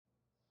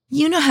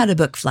You know how to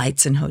book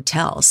flights and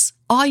hotels.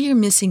 All you're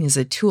missing is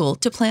a tool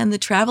to plan the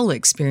travel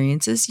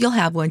experiences you'll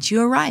have once you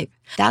arrive.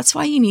 That's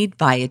why you need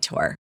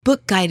Viator.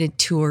 Book guided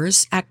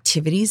tours,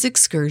 activities,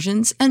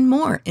 excursions, and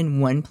more in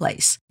one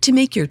place to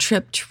make your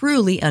trip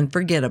truly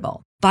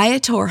unforgettable.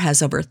 Viator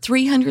has over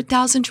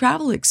 300,000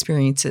 travel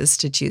experiences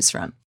to choose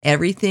from.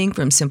 Everything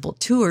from simple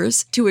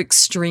tours to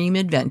extreme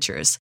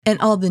adventures and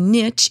all the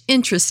niche,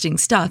 interesting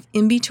stuff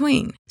in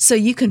between. So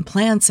you can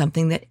plan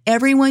something that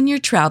everyone you're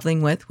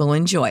traveling with will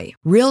enjoy.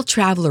 Real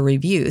traveler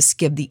reviews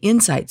give the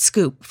inside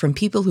scoop from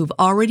people who've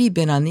already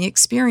been on the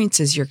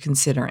experiences you're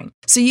considering.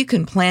 So you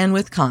can plan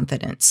with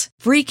confidence.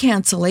 Free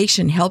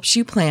cancellation helps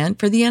you plan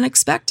for the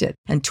unexpected.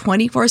 And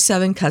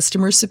 24/7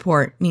 customer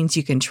support means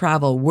you can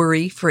travel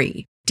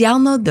worry-free.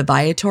 Download the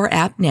Viator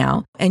app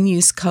now and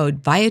use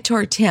code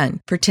Viator10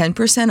 for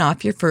 10%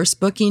 off your first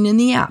booking in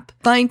the app.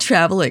 Find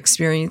travel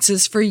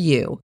experiences for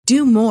you.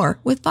 Do more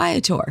with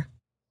Viator.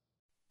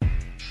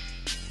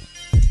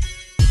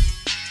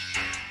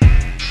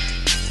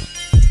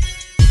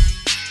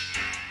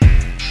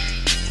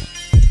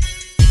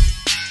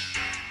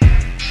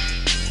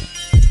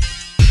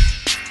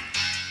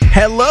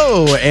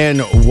 Hello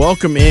and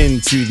welcome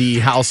into the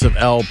House of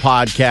L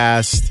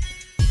podcast.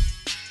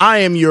 I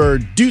am your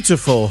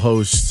dutiful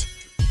host,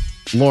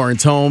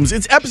 Lawrence Holmes.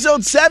 It's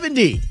episode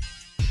 70.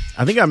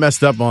 I think I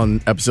messed up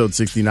on episode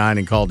 69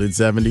 and called it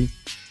 70.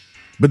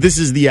 But this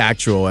is the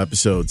actual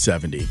episode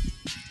 70.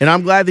 And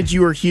I'm glad that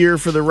you are here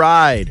for the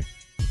ride.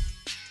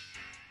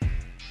 I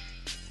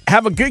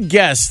have a good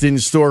guest in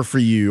store for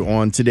you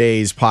on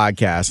today's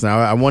podcast. Now,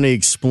 I want to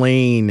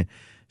explain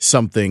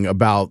something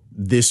about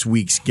this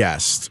week's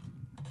guest.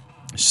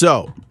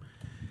 So,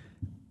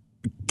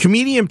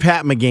 comedian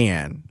Pat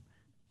McGann,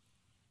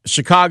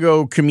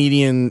 Chicago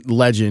comedian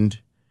legend,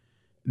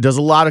 does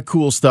a lot of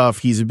cool stuff.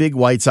 He's a big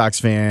White Sox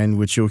fan,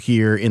 which you'll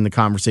hear in the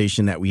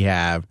conversation that we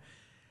have.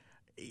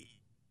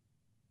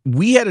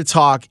 We had a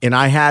talk, and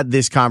I had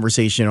this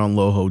conversation on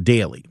Loho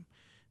Daily.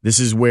 This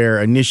is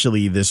where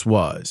initially this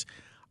was.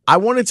 I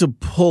wanted to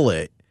pull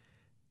it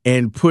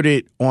and put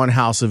it on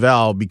House of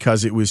L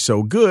because it was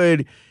so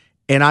good,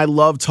 and I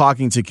love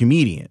talking to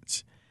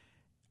comedians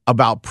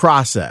about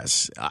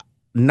process.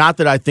 Not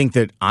that I think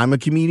that I'm a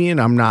comedian.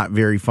 I'm not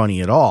very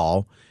funny at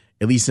all.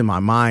 At least in my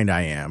mind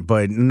I am,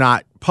 but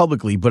not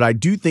publicly. But I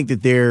do think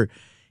that there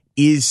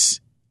is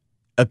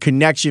a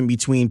connection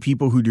between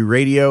people who do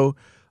radio,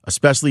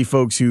 especially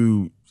folks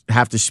who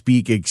have to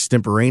speak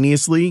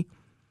extemporaneously,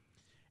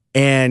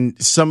 and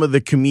some of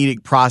the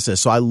comedic process.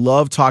 So I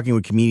love talking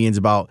with comedians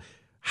about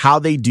how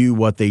they do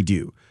what they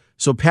do.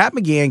 So Pat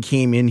McGann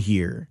came in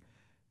here.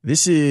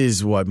 This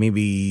is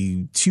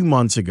maybe 2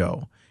 months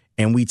ago.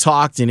 And we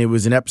talked, and it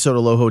was an episode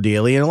of Loho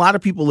Daily, and a lot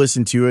of people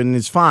listened to it, and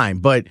it's fine.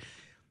 But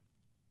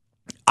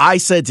I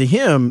said to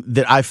him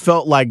that I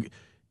felt like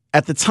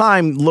at the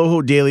time,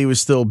 Loho Daily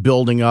was still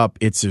building up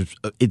its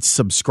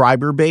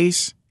subscriber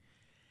base.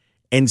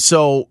 And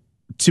so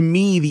to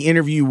me, the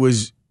interview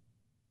was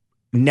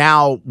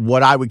now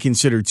what I would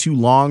consider too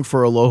long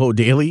for a Loho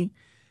Daily.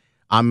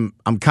 I'm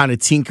kind of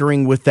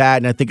tinkering with that,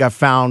 and I think I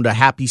found a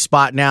happy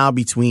spot now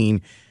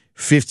between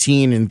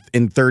 15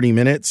 and 30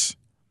 minutes.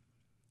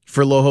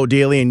 For Loho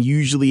Daily, and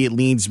usually it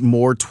leans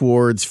more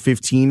towards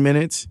 15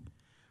 minutes.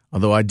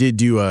 Although I did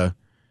do a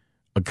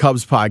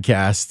Cubs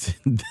podcast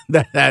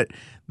that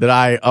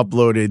I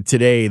uploaded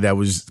today that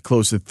was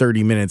close to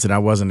 30 minutes, and I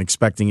wasn't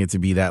expecting it to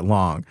be that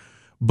long.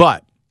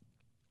 But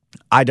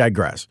I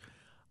digress.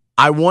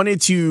 I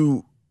wanted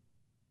to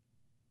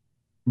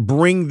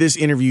bring this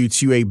interview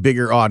to a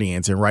bigger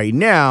audience, and right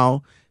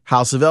now,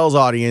 House of L's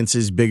audience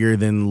is bigger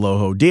than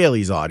Loho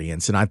Daily's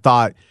audience, and I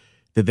thought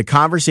that the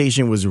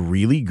conversation was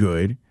really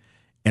good.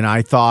 And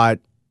I thought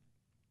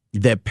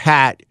that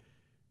Pat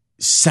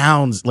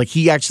sounds like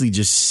he actually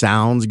just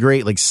sounds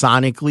great. Like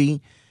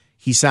sonically,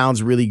 he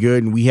sounds really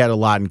good, and we had a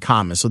lot in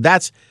common. So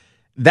that's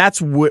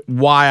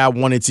why I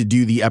wanted to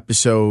do the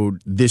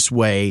episode this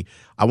way.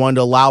 I wanted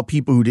to allow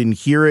people who didn't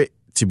hear it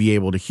to be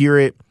able to hear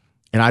it.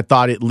 And I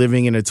thought it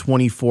living in a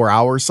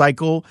 24-hour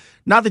cycle,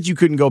 not that you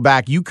couldn't go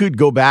back. You could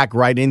go back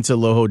right into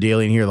Loho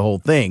Daily and hear the whole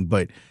thing,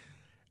 but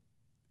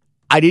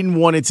I didn't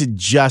want it to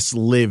just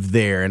live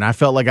there, and I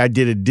felt like I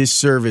did a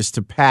disservice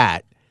to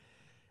Pat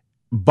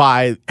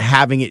by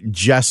having it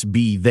just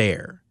be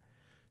there.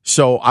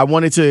 So I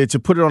wanted to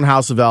put it on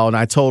House of L, and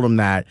I told him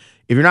that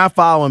if you're not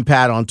following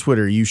Pat on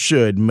Twitter, you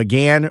should.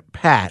 McGann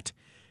Pat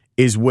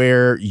is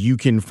where you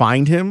can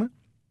find him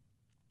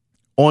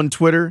on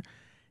Twitter.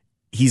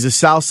 He's a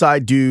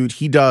Southside dude.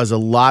 He does a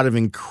lot of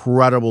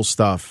incredible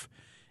stuff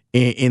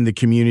in the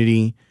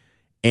community.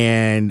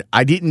 And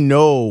I didn't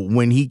know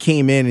when he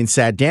came in and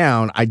sat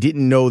down, I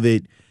didn't know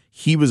that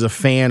he was a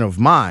fan of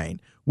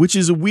mine, which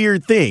is a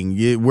weird thing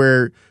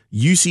where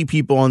you see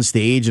people on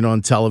stage and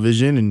on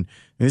television, and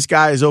this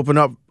guy is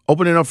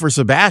opening up for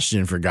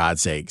Sebastian, for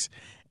God's sakes.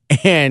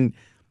 And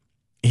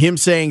him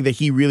saying that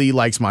he really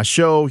likes my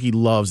show, he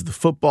loves the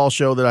football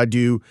show that I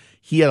do.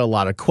 He had a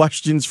lot of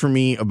questions for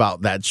me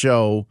about that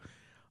show,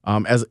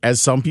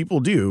 as some people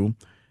do.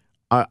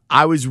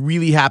 I was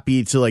really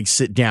happy to like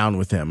sit down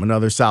with him,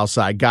 another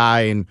Southside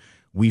guy, and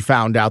we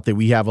found out that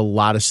we have a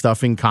lot of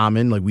stuff in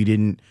common. Like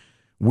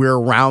we're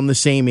around the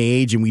same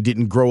age, and we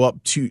didn't grow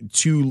up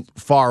too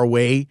far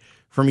away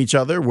from each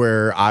other.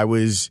 Where I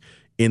was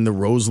in the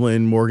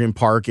Roseland, Morgan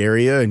Park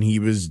area, and he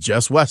was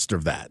just west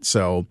of that.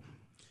 So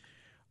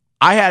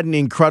I had an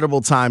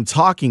incredible time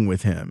talking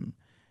with him,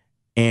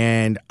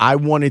 and I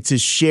wanted to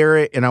share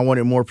it, and I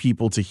wanted more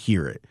people to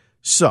hear it.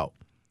 So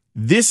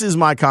this is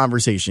my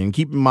conversation.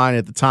 Keep in mind,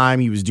 at the time,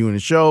 he was doing a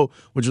show,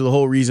 which is the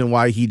whole reason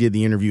why he did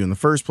the interview in the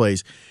first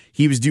place.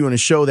 He was doing a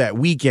show that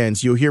weekend,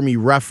 so you'll hear me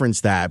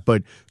reference that.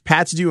 But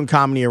Pat's doing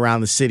comedy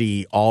around the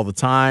city all the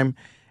time,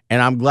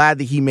 and I'm glad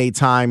that he made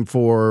time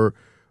for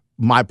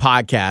my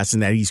podcast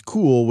and that he's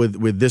cool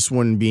with this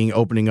one being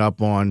opening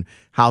up on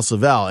House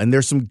of L. And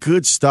there's some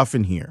good stuff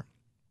in here,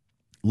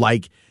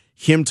 like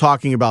him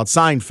talking about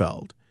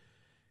Seinfeld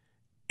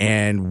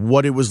and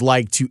what it was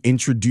like to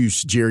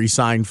introduce Jerry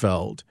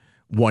Seinfeld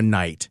one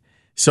night.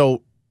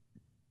 So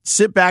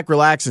sit back,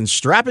 relax, and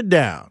strap it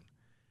down.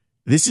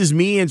 This is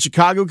me and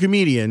Chicago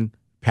comedian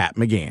Pat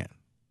McGann.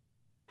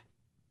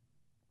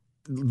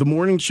 The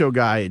morning show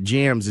guy at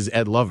Jams is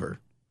Ed Lover.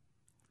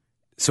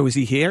 So is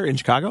he here in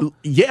Chicago?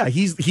 Yeah,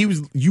 he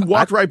was. You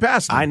walked right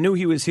past him. I knew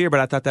he was here,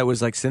 but I thought that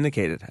was like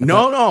syndicated.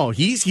 No,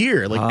 he's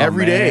here like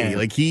every day. Man.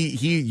 Like he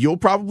you'll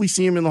probably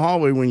see him in the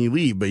hallway when you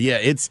leave. But yeah,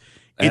 it's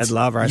Ed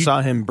Lover. I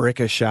saw him brick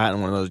a shot in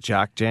one of those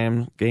Jock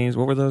Jam games.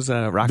 What were those?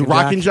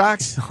 Rockin'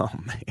 Jocks? Oh,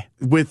 man.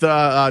 With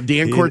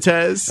Dan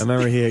Cortez. I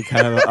remember he had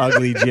kind of an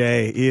ugly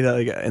J.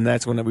 And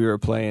that's when we were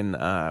playing, when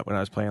I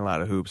was playing a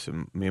lot of hoops,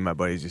 and me and my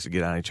buddies used to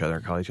get on each other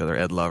and call each other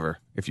Ed Lover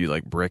if you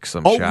like brick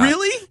some shot. Oh,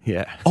 really?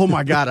 Yeah. Oh,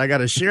 my God. I got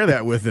to share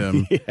that with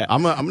him. Yeah.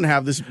 I'm going to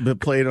have this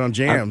played on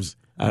Jams.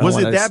 I Was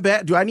it that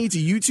bad? Do I need to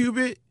YouTube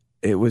it?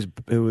 It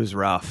was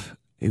rough.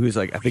 He was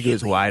like, I think he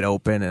was wide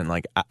open and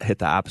like hit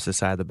the opposite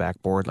side of the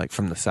backboard, like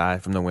from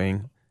the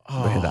wing.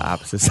 Oh, hit the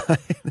opposite side.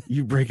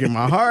 You breaking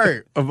my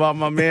heart about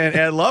my man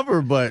Ed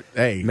Lover, but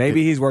hey.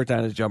 Maybe he's worked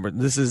on his jumper.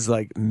 This is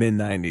like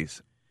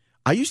mid-90s.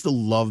 I used to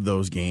love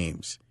those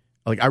games.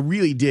 Like I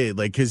really did.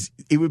 Like, because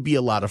it would be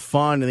a lot of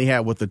fun, and they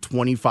had the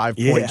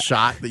 25-point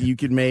shot that you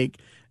could make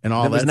and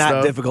all that stuff. It was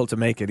not difficult to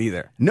make it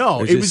either.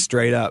 No, it was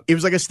straight up. It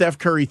was like a Steph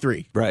Curry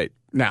 3. Right.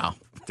 Now.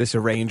 This a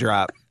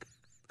raindrop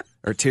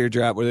or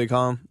teardrop. What do they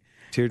call them?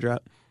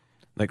 Teardrop,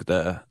 like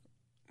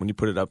when you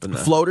put it up in the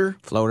floater.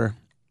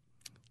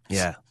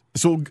 Yeah.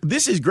 So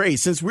this is great.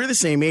 Since we're the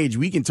same age,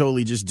 we can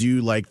totally just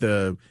do like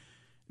the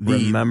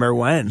remember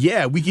when?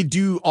 Yeah, we could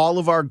do all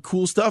of our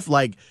cool stuff.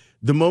 Like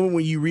the moment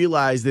when you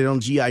realize that on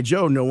G.I.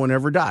 Joe, no one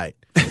ever died.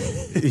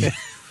 I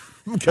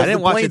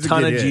didn't watch a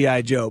ton of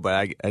G.I. Joe,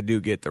 but I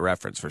do get the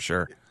reference for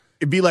sure.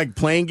 It'd be like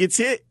plane gets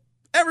hit.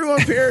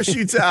 Everyone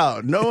parachutes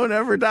out. No one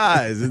ever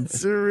dies.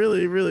 It's a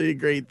really, really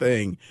great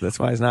thing. That's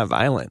why it's not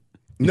violent.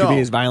 You can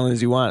be as violent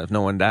as you want if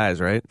no one dies,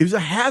 right? It was a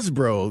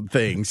Hasbro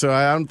thing, so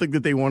I don't think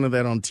that they wanted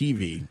that on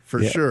TV,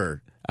 for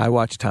sure. I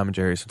watch Tom and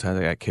Jerry sometimes.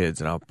 I got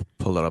kids, and I'll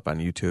pull it up on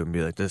YouTube and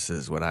be like, this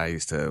is what I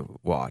used to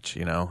watch,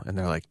 you know? And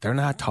they're like, they're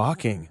not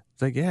talking.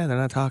 It's like, yeah, they're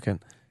not talking.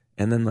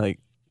 And then, like,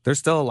 they're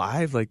still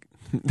alive. Like,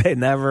 they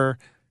never...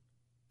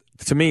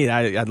 To me,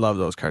 I love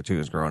those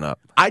cartoons growing up.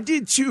 I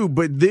did too,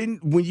 but then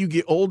when you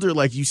get older,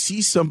 like, you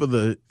see some of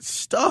the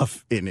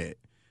stuff in it.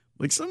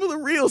 Like, some of the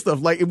real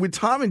stuff. Like, with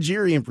Tom and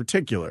Jerry in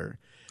particular...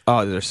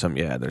 Oh, there's some.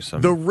 The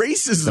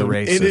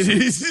racism in it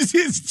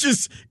is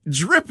just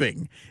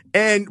dripping.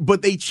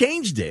 But they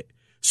changed it.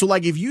 So,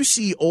 like, if you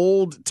see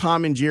old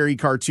Tom and Jerry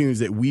cartoons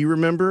that we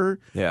remember,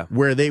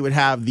 where they would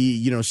have the,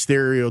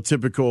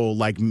 stereotypical,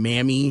 like,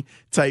 mammy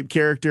type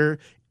character,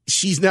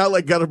 she's now,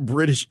 like, got a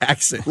British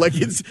accent. Like,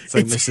 it's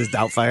like Mrs.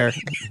 Doubtfire.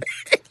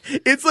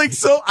 It's like,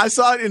 so I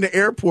saw it in the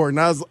airport, and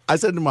I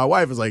said to my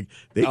wife, I was like,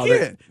 they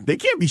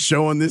can't be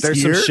showing this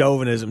There's here. Some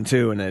chauvinism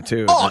too in it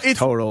too. Oh, it's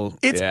total.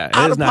 It's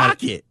out of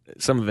pocket.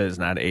 Some of it is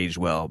not aged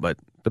well, but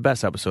the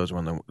best episodes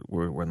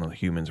were when the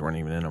humans weren't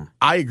even in them.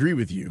 I agree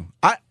with you.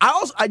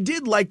 I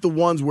did like the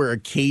ones where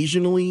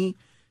occasionally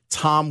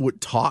Tom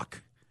would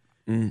talk.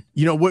 When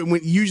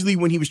usually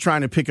when he was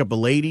trying to pick up a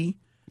lady.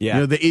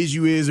 Yeah. The is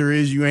you is or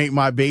is you ain't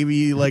my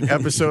baby like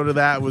episode of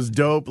that was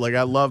dope. Like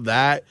I love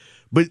that.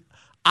 But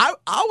I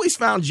always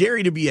found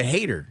Jerry to be a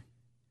hater.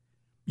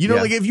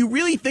 Like if you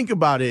really think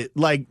about it,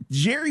 like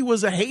Jerry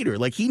was a hater.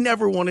 Like he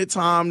never wanted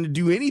Tom to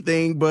do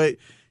anything but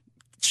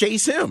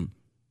chase him.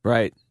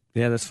 Right.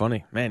 Yeah, that's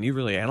funny. Man, you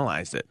really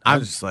analyzed it. I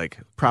was just like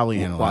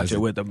probably watch it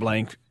with a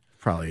blank.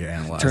 Probably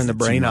analyze. Turn the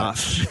brain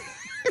off.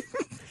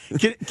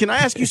 Can I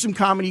ask you some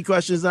comedy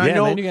questions? I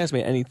know, man, you can ask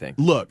me anything.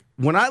 Look,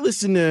 when I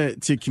listen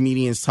to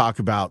comedians talk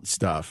about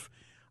stuff,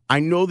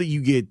 I know that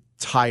you get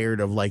tired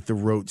of like the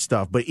rote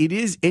stuff, but it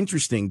is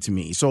interesting to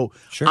me. So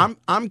sure.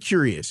 I'm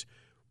curious.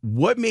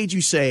 What made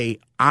you say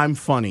I'm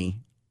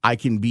funny? I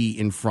can be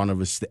in front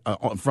of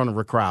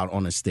a crowd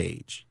on a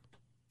stage.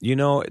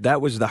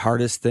 That was the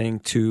hardest thing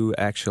to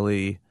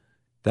actually.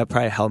 That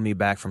probably held me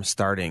back from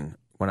starting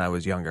when I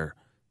was younger.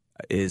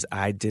 Is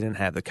I didn't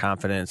have the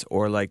confidence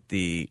or like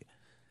the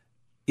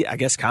Yeah, I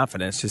guess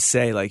confidence to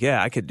say like,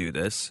 yeah, I could do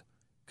this.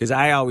 Because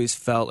I always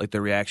felt like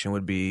the reaction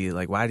would be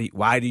like, why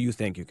do you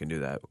think you can do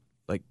that?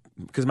 Like,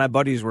 because my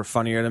buddies were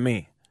funnier than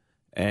me,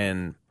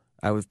 and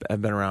I've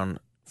been around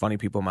funny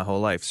people my whole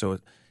life. So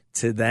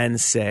to then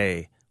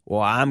say,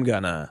 well, I'm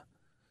gonna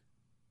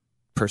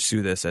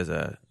pursue this as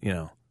a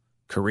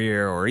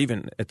career, or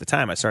even at the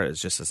time I started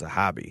just as a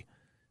hobby.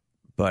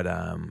 But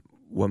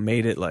what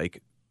made it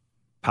like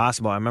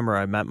possible? I remember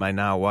I met my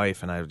now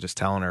wife, and I was just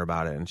telling her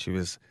about it, and she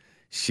was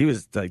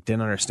like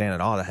didn't understand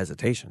at all the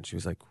hesitation. She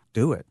was like,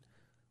 "Do it.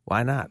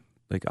 Why not?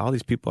 Like all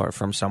these people are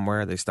from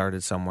somewhere. They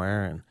started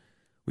somewhere." And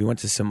we went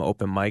to some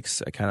open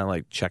mics. I kind of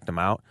like checked them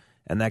out,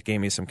 and that gave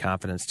me some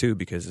confidence too,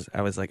 because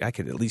I was like, I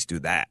could at least do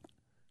that.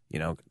 You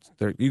know,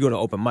 you go to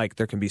open mic,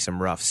 there can be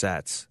some rough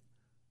sets.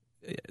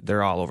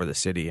 They're all over the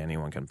city.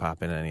 Anyone can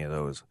pop in any of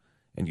those,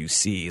 and you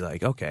see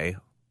like, okay,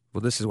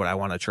 well, this is what I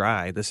want to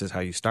try. This is how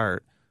you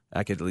start.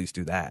 I could at least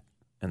do that,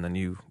 and then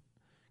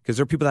because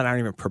there are people that aren't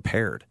even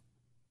prepared.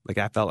 Like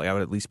I felt like I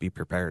would at least be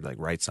prepared, like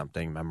write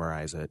something,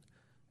 memorize it,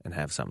 and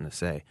have something to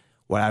say.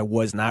 What I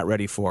was not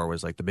ready for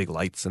was like the big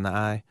lights in the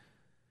eye.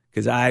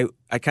 Because I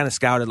kind of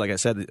scouted, like I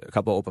said, a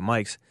couple open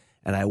mics,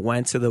 and I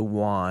went to the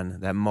one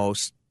that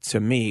most, to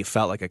me,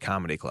 felt like a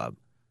comedy club.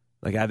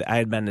 Like I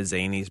had been to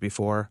Zanies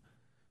before,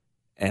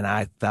 and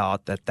I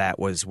thought that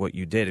was what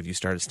you did if you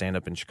started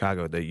stand-up in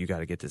Chicago, that you got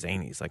to get to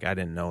Zanies. Like I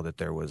didn't know that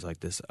there was like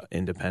this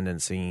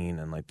independent scene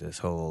and like this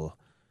whole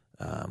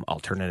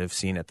alternative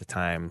scene at the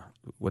time,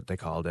 what they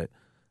called it.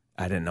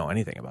 I didn't know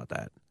anything about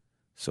that.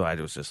 So I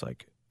was just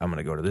like, I'm going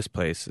to go to this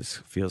place. This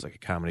feels like a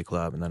comedy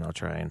club, and then I'll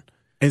try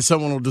and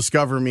someone will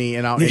discover me,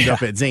 and I'll end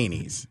up at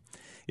Zanies.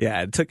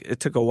 Yeah, it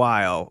took a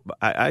while.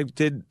 I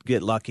did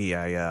get lucky.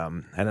 I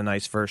had a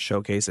nice first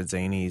showcase at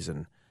Zanies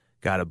and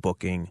got a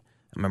booking.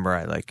 I remember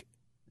I like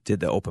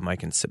did the open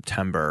mic in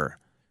September,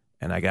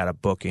 and I got a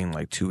booking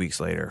like 2 weeks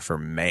later for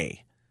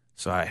May.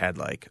 So I had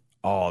like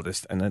all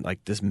this, and then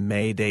like this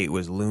May date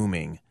was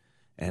looming,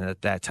 and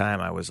at that time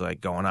I was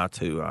like going out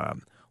to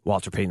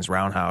Walter Payton's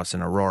Roundhouse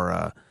in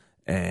Aurora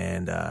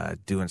and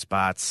doing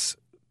spots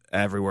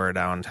everywhere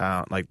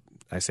downtown. Like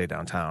I say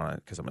downtown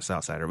because I'm a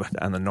South Sider,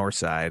 but on the North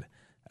Side,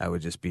 I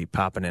would just be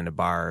popping into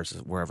bars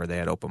wherever they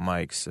had open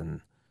mics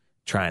and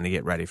trying to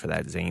get ready for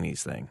that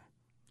Zanies thing.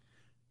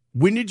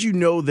 When did you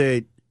know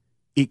that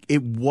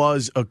it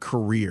was a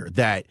career,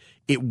 that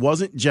it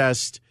wasn't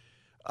just,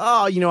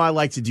 oh, I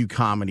like to do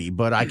comedy,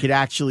 but I could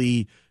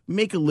actually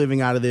make a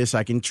living out of this.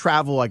 I can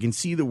travel, I can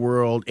see the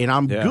world, and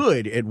I'm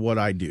good at what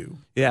I do?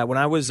 Yeah, when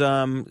I was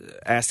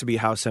asked to be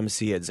house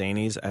MC at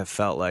Zanies, I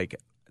felt like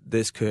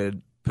this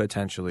could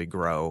potentially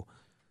grow.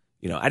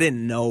 I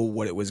didn't know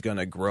what it was going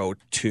to grow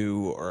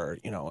to, or,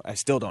 I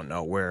still don't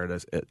know where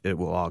it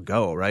will all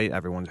go, right?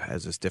 Everyone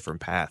has this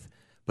different path.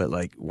 But,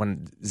 like,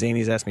 when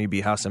Zanies asked me to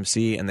be house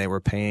MC and they were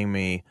paying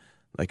me,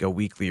 like, a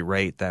weekly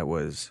rate that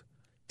was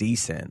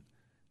decent,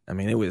 I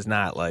mean, it was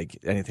not, like,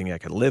 anything I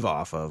could live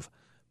off of,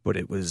 but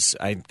it was,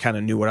 I kind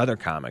of knew what other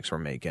comics were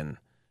making.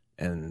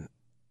 And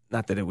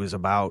not that it was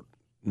about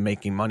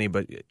making money,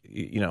 but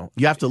you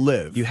have to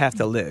live. You have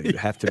to live. You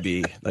have to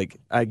be like,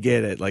 I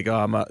get it. Like,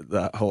 I'm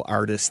the whole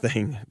artist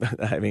thing.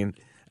 I mean,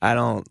 I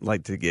don't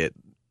like to get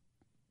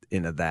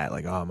into that.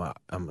 Like, I'm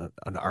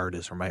an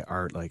artist, or my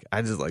art. Like,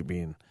 I just like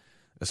being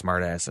a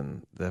smart ass,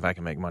 and if I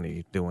can make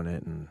money doing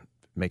it and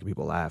making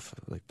people laugh,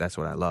 like that's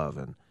what I love.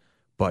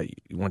 But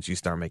once you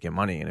start making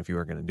money, and if you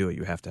are going to do it,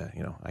 you have to.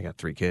 I got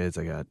 3 kids.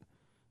 I got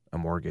a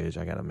mortgage.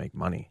 I got to make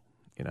money.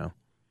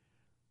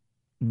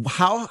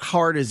 How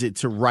hard is it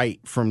to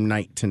write from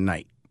night to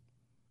night?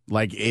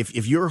 Like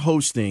if you're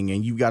hosting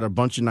and you've got a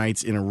bunch of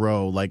nights in a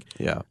row, like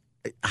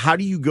how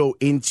do you go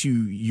into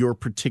your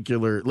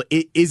particular?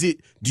 Is it?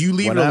 Do you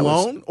leave it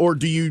alone, or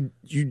do you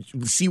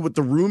see what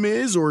the room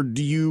is, or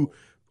do you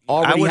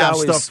already have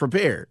stuff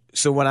prepared?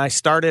 So when I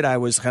started, I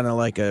was kind of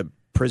like a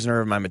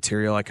prisoner of my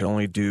material. I could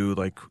only do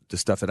like the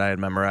stuff that I had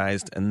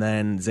memorized. And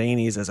then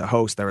Zanies, as a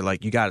host, they were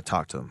like, you got to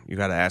talk to them. You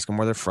got to ask them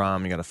where they're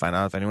from. You got to find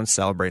out if anyone's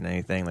celebrating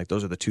anything. Like,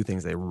 those are the 2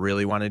 things they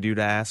really wanted you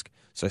to ask.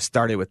 So I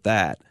started with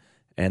that.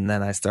 And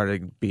then I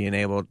started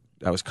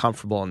I was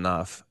comfortable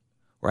enough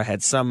where I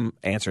had some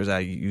answers I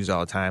use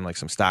all the time, like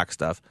some stock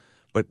stuff,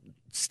 but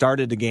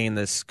started to gain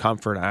this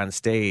comfort on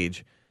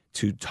stage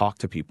to talk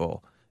to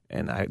people.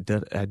 And I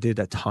did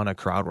a ton of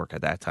crowd work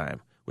at that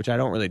time, which I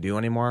don't really do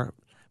anymore.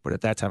 But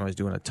at that time, I was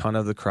doing a ton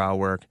of the crowd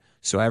work,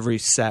 so every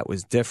set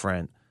was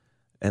different.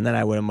 And then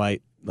I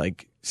might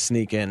like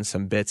sneak in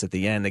some bits at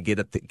the end to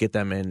get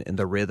them in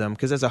the rhythm.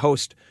 Because as a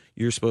host,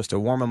 you're supposed to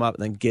warm them up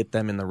and then get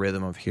them in the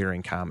rhythm of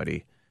hearing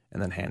comedy,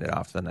 and then hand it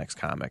off to the next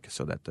comic,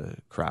 so that the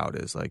crowd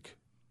is like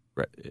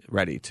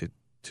ready to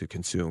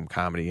consume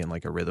comedy in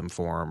like a rhythm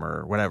form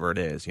or whatever it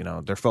is.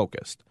 They're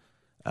focused.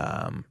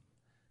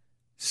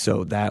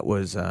 So that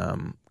was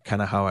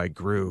kind of how I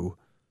grew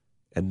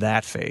in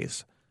that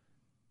phase.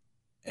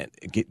 And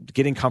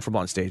getting comfortable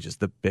on stage is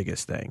the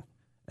biggest thing.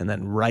 And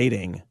then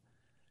writing,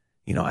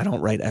 I don't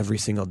write every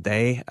single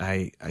day.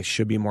 I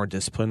should be more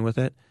disciplined with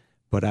it,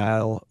 but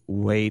I'll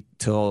wait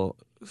till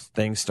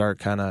things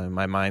start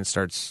my mind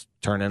starts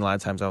turn in. A lot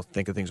of times I'll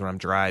think of things when I'm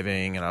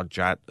driving, and I'll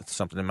jot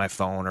something in my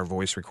phone or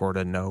voice record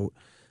a note.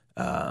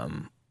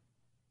 And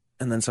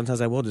then sometimes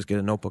I will just get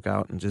a notebook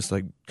out and just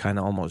like kind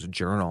of almost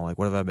journal. Like,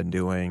 what have I been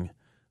doing?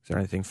 Is there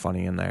anything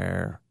funny in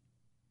there?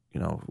 You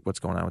know, what's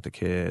going on with the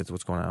kids?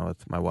 What's going on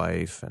with my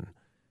wife?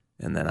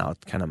 And then I'll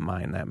kind of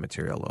mine that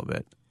material a little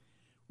bit.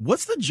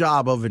 What's the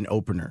job of an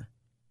opener?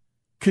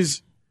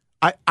 Because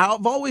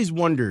I've always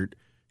wondered,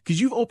 because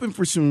you've opened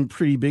for some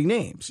pretty big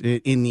names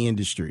in the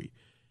industry.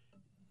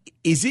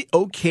 Is it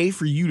okay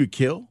for you to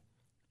kill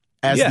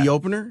as the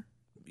opener?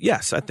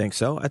 Yes, I think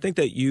so. I think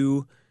that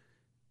you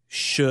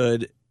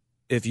should,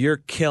 if you're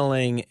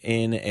killing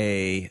in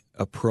a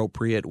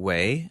appropriate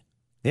way,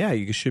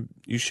 you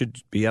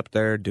should be up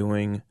there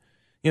doing,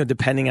 you know,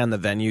 depending on the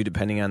venue,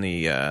 depending on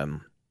the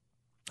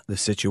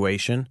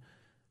situation.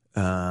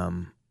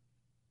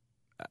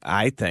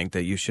 I think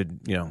that you should,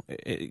 you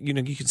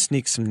can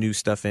sneak some new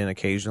stuff in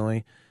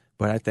occasionally,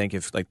 but I think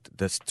if like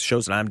the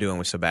shows that I'm doing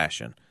with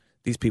Sebastian,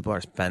 these people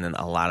are spending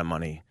a lot of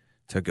money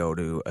to go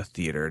to a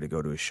theater, to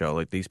go to a show.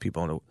 Like these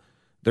people,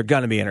 they're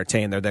going to be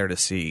entertained. They're there to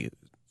see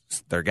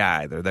their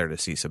guy. They're there to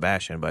see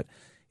Sebastian, but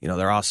you know,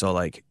 they're also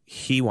like,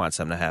 he wants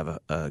them to have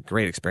a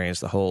great experience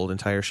the whole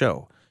entire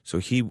show. So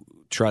he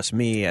trusts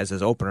me as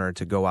his opener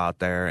to go out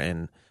there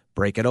and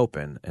break it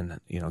open and,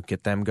 you know,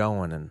 get them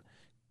going. And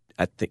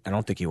I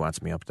don't think he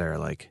wants me up there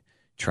like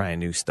trying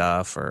new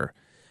stuff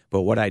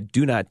but what I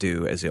do not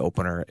do as the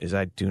opener is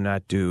I do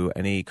not do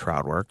any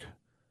crowd work.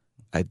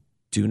 I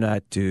do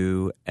not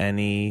do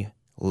any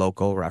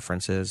local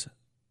references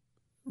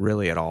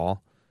really at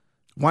all.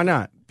 Why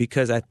not?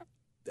 Because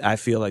I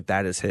feel like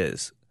that is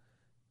his.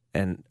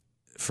 And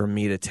for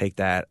me to take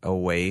that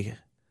away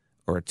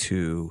or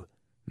to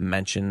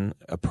mention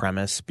a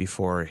premise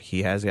before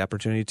he has the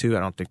opportunity to, I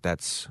don't think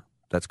that's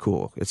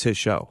cool. It's his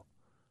show.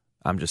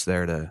 I'm just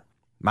there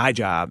my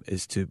job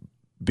is to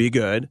be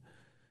good,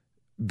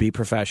 be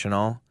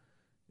professional,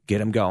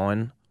 get him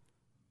going.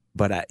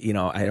 But I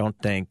don't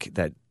think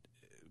that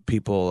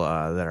people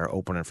that are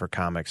opening for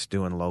comics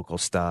doing local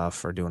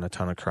stuff or doing a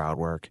ton of crowd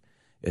work,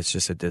 it's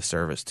just a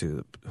disservice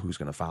to who's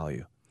going to follow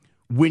you.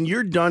 When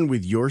you're done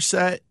with your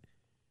set,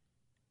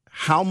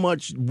 how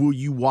much will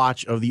you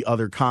watch of the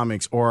other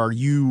comics, or are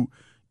you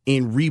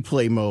in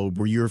replay mode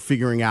where you're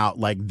figuring out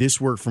like, this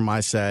worked for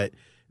my set,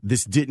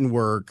 this didn't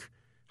work?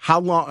 How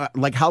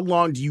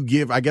long do you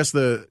give? I guess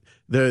the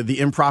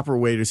improper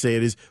way to say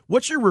it is,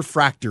 what's your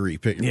refractory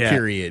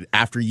period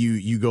after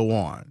you go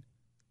on?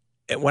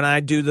 When I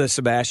do the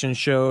Sebastian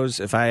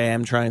shows, if I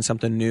am trying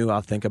something new,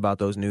 I'll think about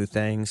those new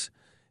things,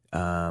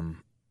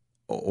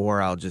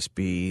 or I'll just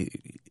be.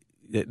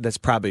 That's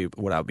probably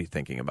what I'll be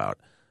thinking about.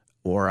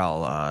 Or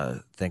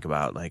I'll think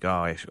about like,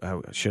 I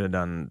should have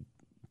done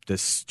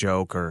this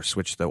joke or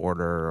switch the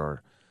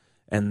order,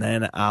 and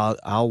then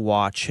I'll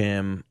watch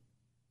him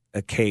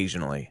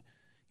occasionally.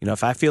 You know,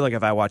 if I feel like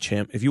if I watch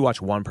him, if you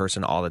watch one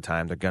person all the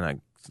time, they're gonna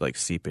like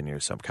seep in your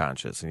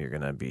subconscious, and you're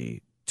gonna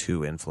be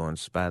too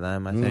influenced by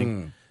them. I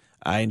think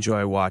I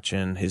enjoy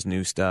watching his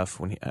new stuff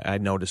I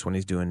notice when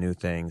he's doing new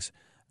things,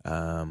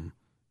 and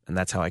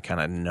that's how I kind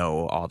of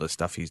know all the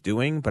stuff he's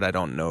doing. But I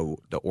don't know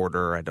the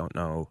order. I don't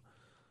know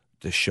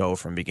the show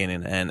from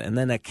beginning to end. And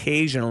then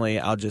occasionally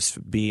I'll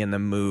just be in the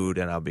mood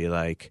and I'll be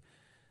like,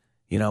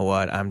 you know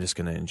what, I'm just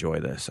going to enjoy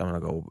this. I'm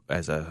going to go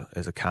as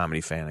a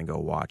comedy fan and go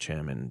watch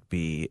him and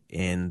be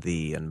in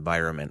the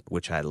environment,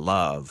 which I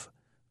love,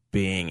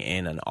 being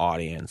in an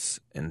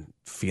audience and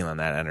feeling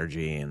that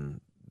energy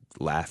and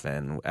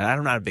laughing. And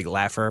I'm not a big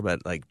laugher,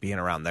 but like being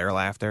around their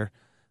laughter,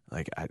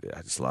 like I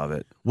just love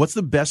it. What's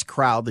the best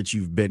crowd that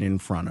you've been in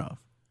front of?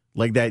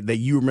 Like that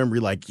you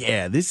remember, like,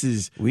 yeah, this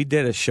is... We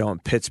did a show in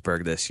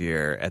Pittsburgh this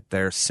year at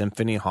their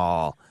Symphony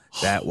Hall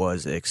that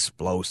was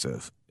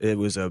explosive. It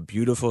was a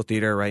beautiful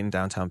theater right in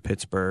downtown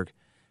Pittsburgh.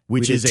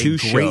 Which is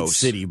a great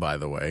city, by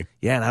the way.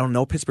 Yeah, and I don't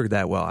know Pittsburgh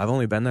that well. I've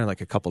only been there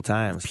like a couple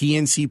times.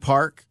 PNC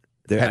Park?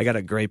 I got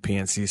a great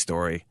PNC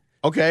story.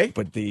 Okay.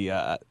 But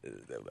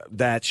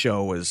that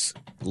show was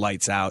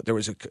lights out. There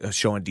was a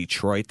show in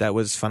Detroit that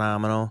was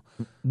phenomenal.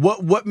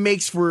 What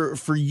makes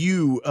for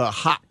you a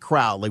hot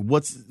crowd? Like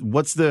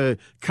what's the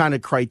kind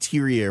of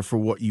criteria for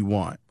what you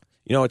want?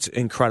 You know, it's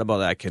incredible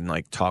that I can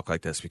like talk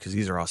like this because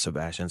these are all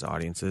Sebastian's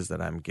audiences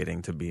that I'm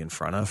getting to be in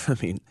front of.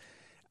 I mean,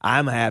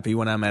 I'm happy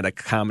when I'm at a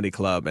comedy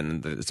club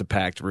and it's a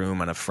packed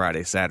room on a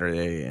Friday,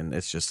 Saturday, and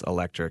it's just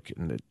electric.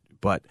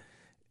 But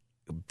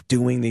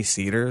doing these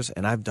theaters,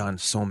 and I've done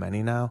so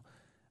many now,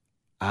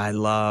 I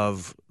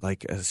love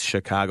like a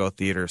Chicago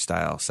theater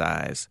style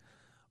size,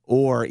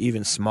 or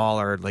even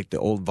smaller, like the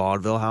old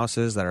vaudeville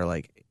houses that are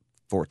like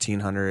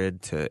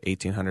 1,400 to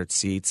 1,800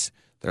 seats.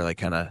 They're like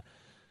kind of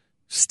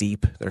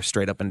steep. They're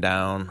straight up and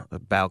down, a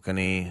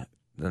balcony.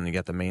 Then you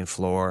got the main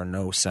floor,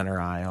 no center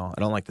aisle. I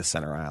don't like the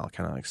center aisle. It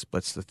kind of like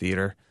splits the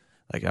theater.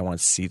 Like I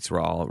want seats were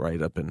all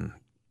right up in,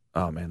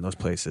 oh man, those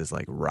places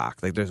like rock.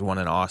 Like there's one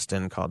in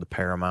Austin called the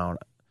Paramount.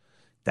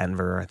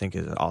 Denver, I think,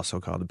 is also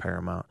called the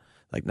Paramount.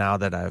 Like now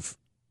that I've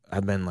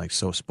been like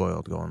so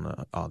spoiled going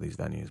to all these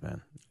venues,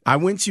 man. I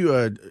went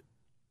to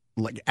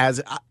like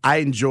as I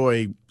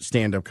enjoy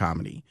stand-up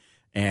comedy,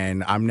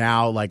 and I'm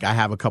now like I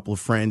have a couple of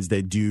friends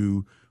that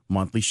do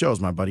monthly shows.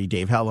 My buddy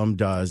Dave Hellum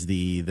does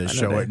the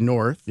show at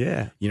North.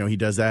 Yeah. He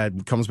does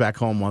that, comes back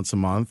home once a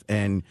month,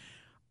 and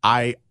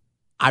I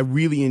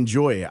really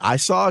enjoy it. I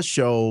saw a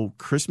show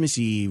Christmas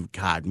Eve,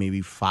 God,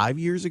 maybe 5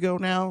 years ago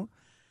now,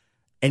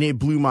 and it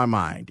blew my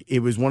mind. It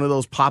was one of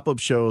those pop-up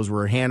shows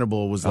where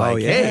Hannibal was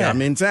like, hey,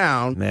 I'm in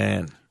town.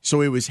 Man.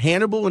 So it was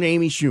Hannibal and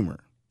Amy Schumer.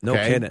 No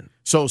kidding.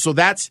 So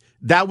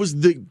that was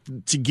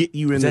to get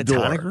you in the door.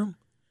 Tonic Room?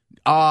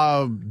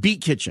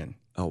 Beat Kitchen.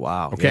 Oh,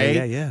 wow.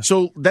 Okay. Yeah.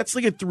 So that's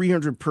like a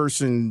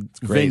 300-person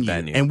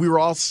venue, and we were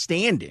all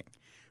standing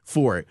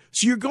for it.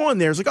 So you're going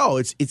there. It's like, oh,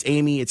 it's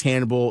Amy, it's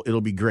Hannibal.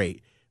 It'll be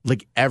great.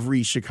 Like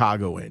every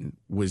Chicagoan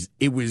was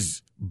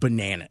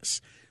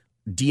bananas.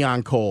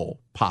 Dion Cole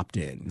popped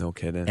in. No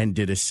kidding. And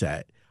did a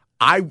set.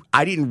 I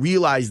didn't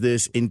realize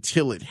this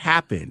until it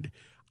happened.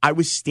 I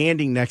was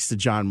standing next to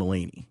John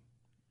Mulaney.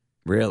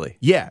 Really?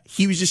 Yeah.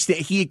 He was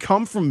he had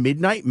come from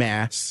Midnight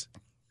Mass.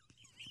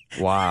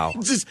 Wow.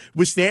 Just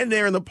was standing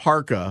there in the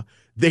parka.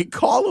 They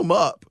call him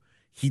up.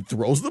 He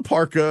throws the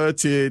parka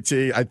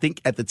to I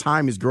think at the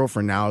time his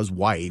girlfriend, now his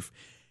wife,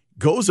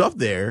 goes up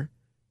there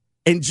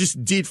and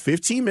just did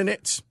 15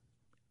 minutes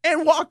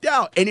and walked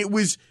out. And it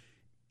was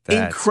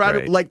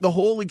incredible. Great. Like the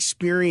whole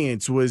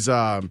experience was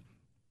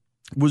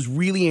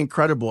really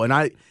incredible. And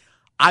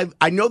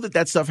I know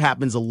that stuff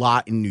happens a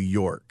lot in New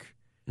York.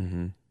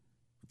 Mm-hmm.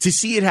 To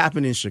see it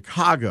happen in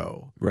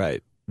Chicago,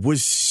 right,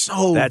 was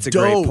so That's a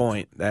dope. great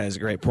point. That is a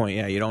great point.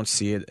 Yeah, you don't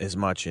see it as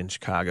much in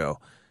Chicago.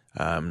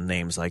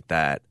 Names like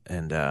that,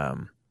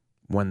 and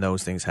when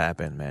those things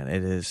happen, man,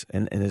 it is,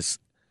 and it's,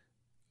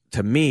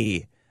 to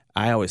me,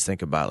 I always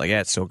think about, like, yeah,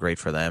 it's so great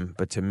for them,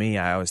 but to me,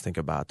 I always think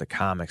about the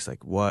comics,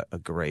 like, what a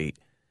great,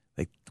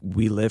 like,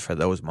 we live for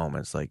those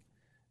moments. Like,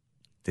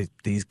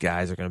 these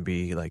guys are going to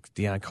be, like,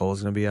 Dion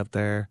Cole's going to be up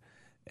there,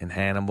 and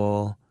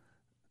Hannibal,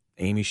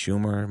 Amy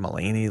Schumer,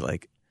 Mulaney,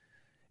 like,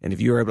 and if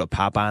you were able to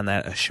pop on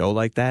a show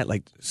like that,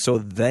 like, so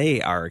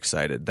they are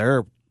excited.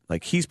 They're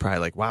like, he's probably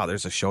like, wow,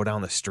 there's a show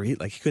down the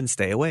street. Like, he couldn't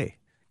stay away.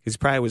 He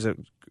probably was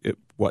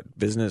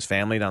visiting his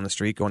family down the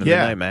street, going to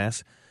Midnight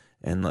Mass,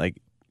 and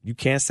like, you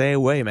can't stay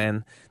away,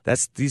 man.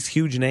 That's these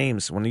huge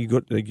names. When you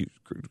go, when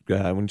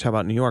you talk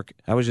about New York,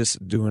 I was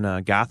just doing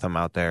Gotham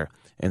out there,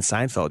 and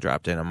Seinfeld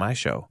dropped in on my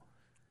show.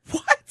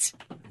 What?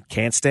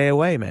 Can't stay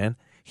away, man.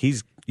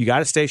 You got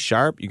to stay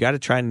sharp. You got to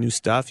try new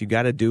stuff. You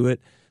got to do it.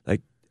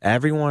 Like,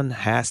 everyone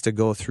has to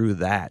go through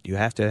that. You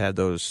have to have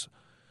those.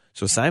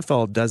 So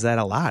Seinfeld does that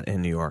a lot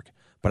in New York.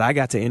 But I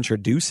got to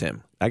introduce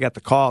him. I got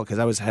the call because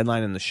I was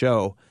headlining the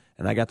show,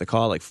 and I got the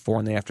call like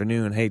 4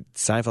 p.m. Hey,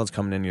 Seinfeld's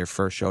coming into your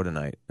first show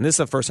tonight. And this is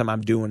the first time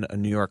I'm doing a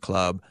New York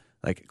club,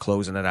 like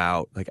closing it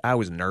out. Like, I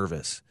was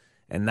nervous.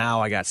 And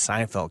now I got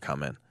Seinfeld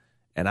coming.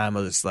 And I'm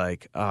just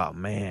like, oh,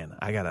 man,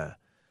 I got to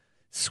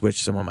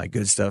switch some of my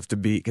good stuff to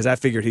be, because I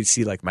figured he'd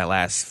see like my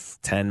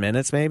last 10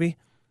 minutes maybe.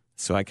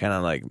 So I kind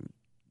of like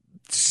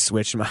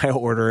switched my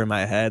order in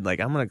my head. Like,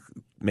 I'm going to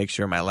make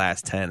sure my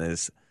last 10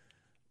 is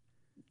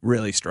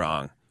really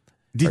strong.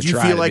 Did you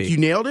feel like you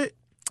nailed it?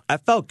 I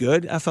felt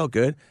good. It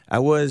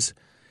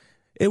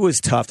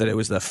was tough that it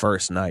was the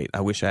first night.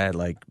 I wish I had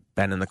like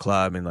been in the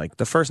club, and like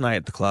the first night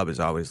at the club is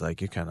always like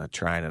you're kind of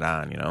trying it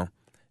on, you know?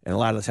 And a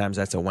lot of the times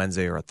that's a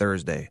Wednesday or a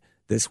Thursday.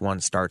 This one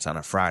starts on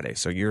a Friday.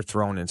 So you're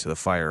thrown into the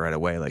fire right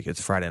away. Like,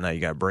 it's Friday night,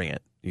 you got to bring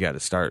it. You got to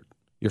start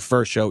your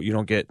first show. You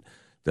don't get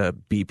the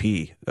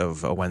BP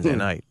of a Wednesday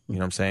night. You know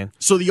what I'm saying?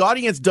 So the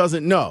audience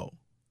doesn't know.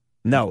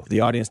 No, the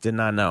audience did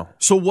not know.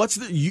 So what's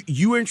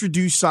you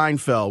introduced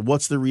Seinfeld.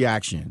 What's the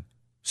reaction?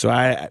 So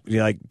I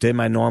did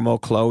my normal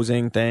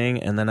closing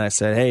thing, and then I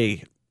said,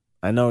 hey,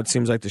 I know it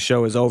seems like the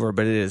show is over,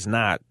 but it is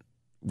not.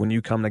 When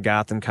you come to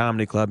Gotham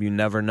Comedy Club, you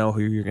never know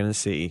who you're going to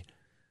see.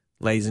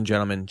 Ladies and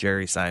gentlemen,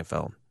 Jerry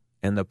Seinfeld.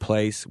 And the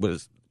place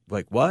was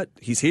like, what?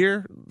 He's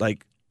here?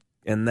 Like,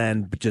 and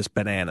then just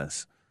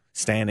bananas.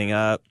 Standing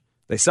up.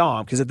 They saw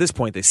him, because at this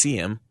point they see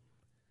him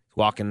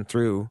walking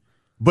through.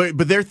 But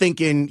they're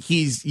thinking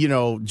he's,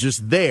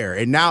 just there.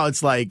 And now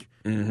it's like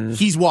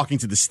he's walking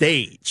to the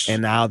stage.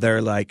 And now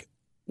they're like,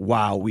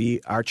 wow,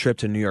 our trip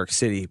to New York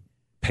City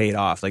paid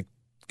off. Like,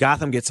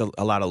 Gotham gets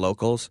a lot of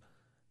locals,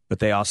 but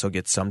they also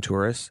get some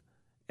tourists.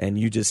 And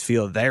you just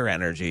feel their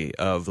energy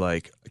of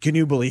like, can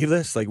you believe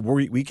this? Like,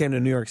 we came to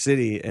New York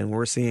City and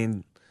we're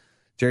seeing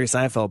Jerry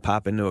Seinfeld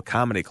pop into a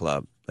comedy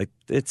club. Like,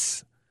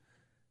 it's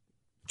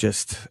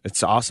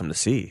awesome to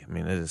see. I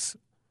mean, it's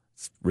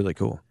really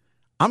cool.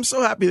 I'm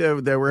so happy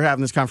that we're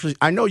having this conversation.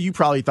 I know you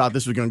probably thought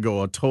this was going to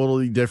go a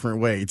totally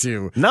different way,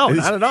 too. No,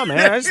 not at all,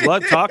 man. I just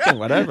love talking,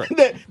 whatever.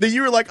 that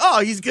you were like,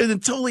 oh, he's going to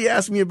totally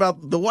ask me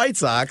about the White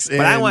Sox. But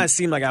I don't want to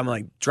seem like I'm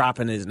like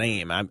dropping his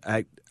name. I'm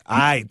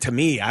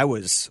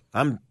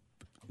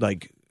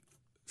like,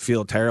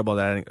 feel terrible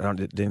that I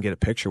didn't get a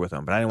picture with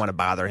him, but I didn't want to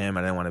bother him.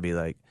 I didn't want to be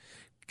like,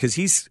 because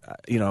he's,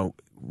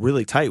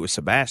 really tight with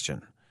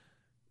Sebastian.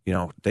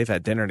 They've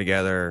had dinner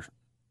together.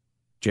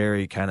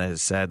 Jerry kind of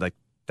has said, like,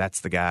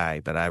 that's the guy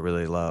that I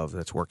really love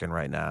that's working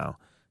right now.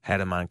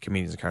 had him on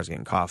Comedians in Cars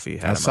Getting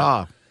Coffee. I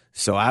saw.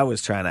 So I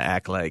was trying to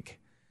act like,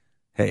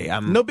 hey,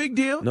 I'm no big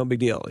deal. No big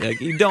deal.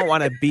 Like, you don't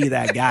want to be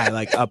that guy,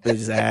 like, up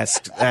his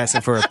ass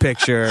asking for a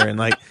picture. And,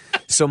 like,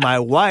 so my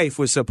wife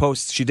was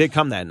she did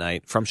come that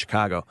night from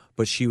Chicago,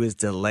 but she was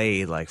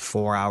delayed like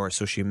 4 hours.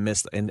 So she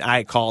missed. And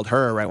I called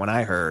her right when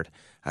I heard.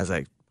 I was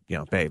like,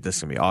 babe, this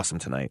is going to be awesome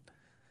tonight.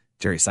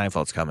 Jerry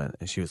Seinfeld's coming.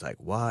 And she was like,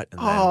 what? And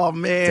oh,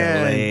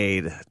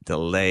 man.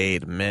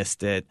 Delayed,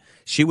 missed it.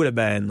 She would have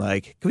been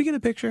like, can we get a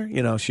picture?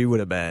 She would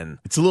have been.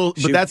 It's a little,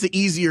 but that's an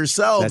easier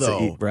sell,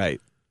 though.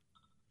 Right.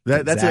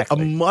 That's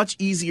exactly. a much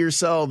easier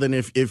sell than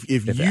if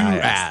you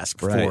ask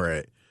for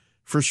it,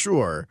 for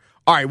sure.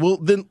 All right, well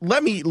then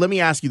let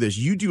me ask you this: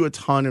 you do a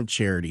ton of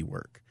charity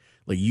work,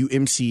 like you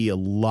MC a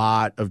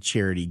lot of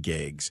charity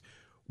gigs.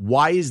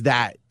 Why is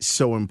that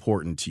so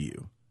important to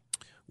you?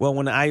 Well,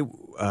 when I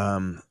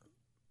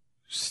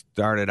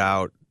started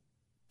out,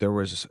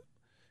 there's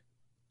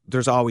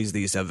always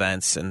these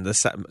events, and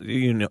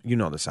you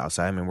know the South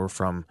Side. I mean, we're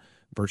from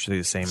virtually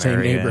the same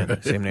area,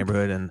 same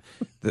neighborhood, and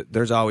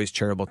there's always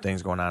charitable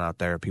things going on out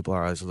there. People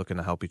are always looking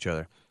to help each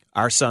other.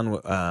 Our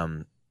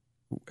son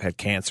had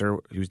cancer.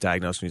 He was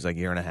diagnosed when he was like a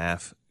year and a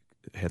half.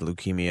 Had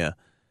leukemia,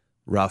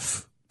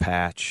 rough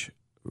patch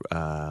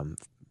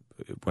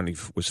when he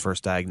was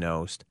first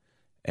diagnosed,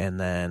 and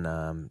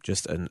then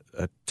just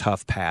a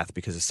tough path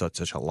because it's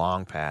such a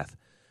long path.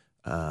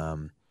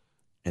 And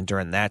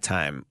during that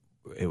time,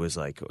 it was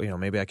like,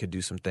 maybe I could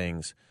do some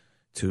things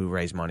to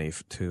raise money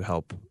to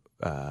help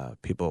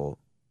people.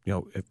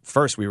 At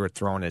first we were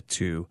throwing it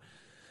to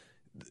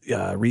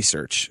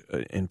research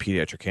in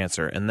pediatric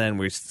cancer, and then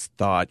we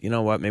thought,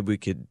 maybe we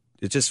could.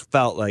 It just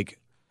felt like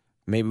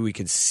maybe we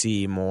could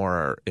see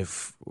more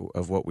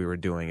of what we were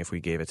doing if we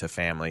gave it to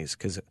families,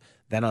 because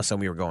then all of a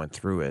sudden we were going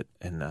through it,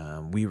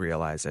 and we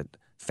realized that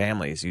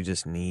families, you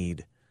just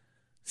need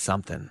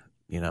something.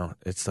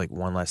 It's like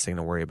one less thing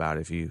to worry about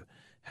if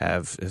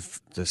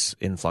this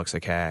influx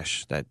of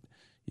cash that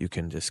you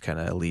can just kind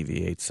of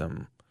alleviate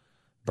some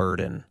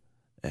burden.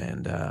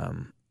 And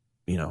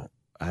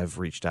I've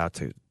reached out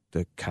to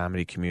the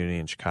comedy community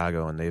in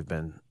Chicago, and they've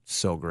been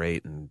so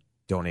great and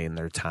donating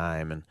their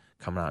time and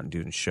coming out and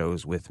doing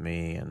shows with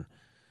me. And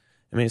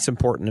I mean, it's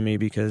important to me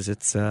because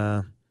it's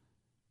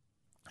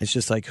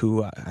just like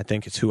I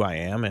think it's who I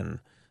am, and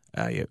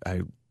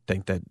I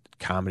think that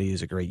comedy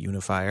is a great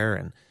unifier.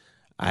 And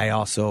I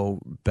also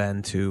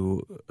been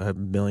to a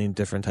million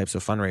different types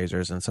of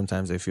fundraisers, and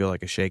sometimes they feel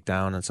like a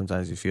shakedown, and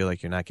sometimes you feel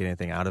like you're not getting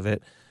anything out of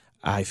it.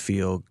 I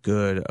feel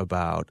good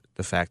about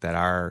the fact that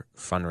our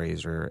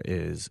fundraiser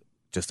is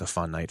just a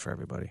fun night for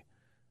everybody.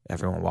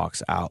 Everyone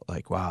walks out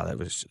like, wow,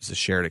 it's a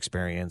shared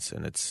experience,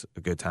 and it's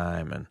a good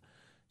time, and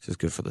it's just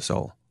good for the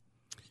soul.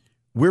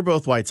 We're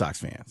both White Sox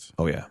fans.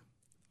 Oh, yeah.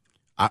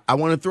 I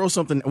want to throw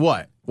something.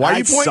 What? Why are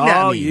you pointing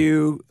at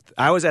me?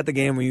 I was at the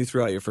game when you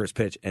threw out your first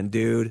pitch, and,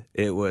 dude,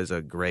 it was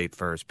a great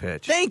first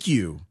pitch. Thank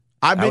you.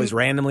 I was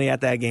randomly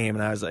at that game,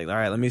 and I was like, all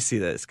right, let me see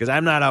this, because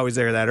I'm not always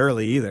there that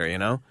early either,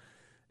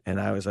 And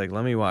I was like,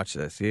 let me watch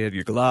this. You had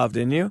your glove,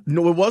 didn't you?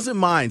 No, it wasn't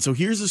mine. So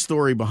here's the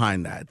story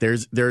behind that.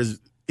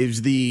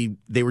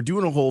 They were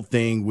doing a whole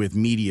thing with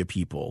media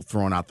people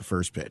throwing out the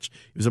first pitch.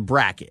 It was a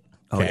bracket.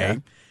 Okay. Oh, yeah?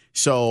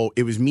 So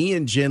it was me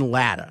and Jen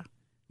Latta.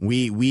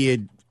 We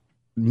had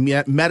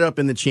met up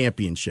in the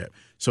championship.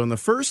 So in the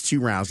first two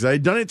rounds, because I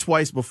had done it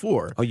twice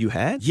before. Oh, you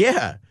had?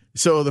 Yeah.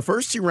 So the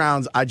first two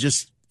rounds, I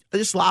just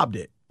lobbed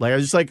it. Like, I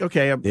was just like,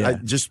 okay, I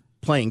just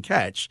playing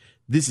catch.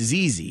 This is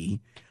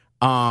easy.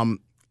 And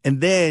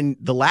then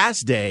the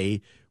last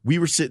day, we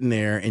were sitting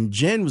there, and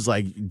Jen was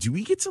like, do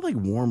we get to, like,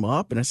 warm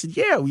up? And I said,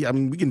 yeah,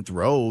 we can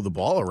throw the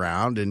ball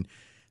around. And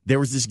there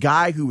was this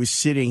guy who was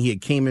sitting, he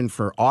had came in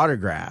for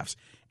autographs,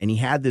 and he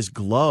had this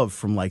glove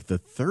from, like, the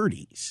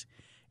 30s.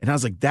 And I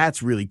was like,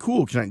 that's really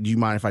cool. Do you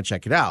mind if I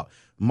check it out?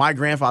 My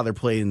grandfather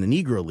played in the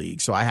Negro League,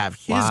 so I have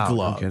his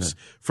gloves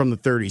from the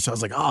 30s. So I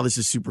was like, oh, this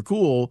is super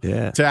cool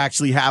to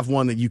actually have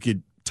one that you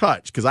could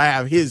touch, because I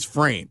have his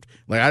framed.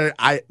 Like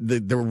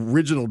the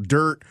original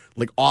dirt,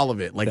 like all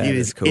of it, like it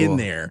is cool. In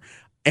there.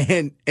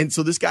 And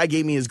so this guy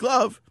gave me his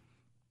glove,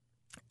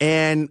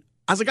 and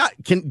I was like,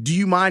 do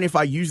you mind if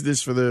I use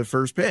this for the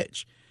first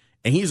pitch?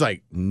 And he's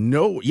like,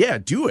 no, yeah,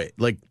 do it.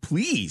 Like,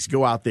 please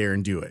go out there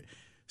and do it.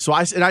 So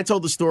I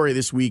told the story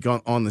this week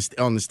on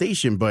the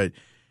station, but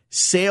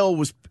Sale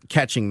was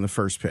catching the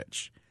first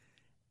pitch.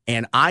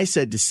 And I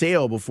said to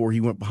Sale before he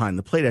went behind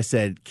the plate, I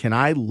said, can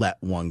I let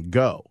one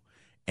go?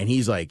 And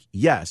he's like,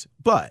 yes,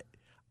 but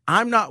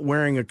I'm not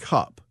wearing a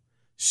cup.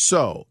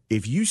 So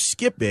if you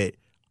skip it,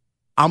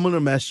 I'm going to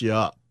mess you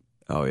up.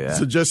 Oh, yeah.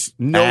 So just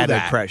know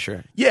added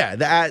pressure. Yeah,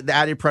 the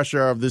added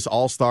pressure of this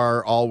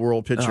all-star,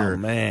 all-world pitcher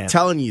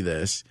telling you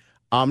this.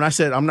 And I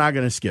said, I'm not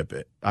going to skip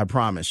it. I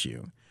promise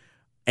you.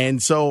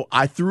 And so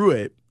I threw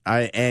it,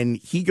 and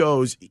if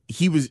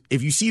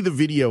you see the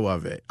video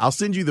of it, I'll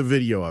send you the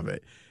video of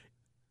it.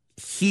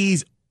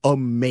 He's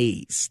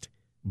amazed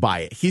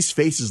by it. His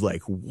face is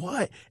like,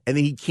 what? And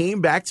then he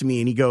came back to me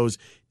and he goes,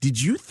 did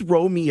you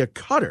throw me a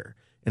cutter?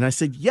 And I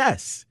said,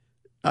 yes,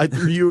 I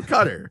threw you a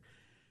cutter.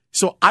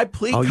 So I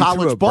played Oh, you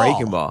college threw a ball.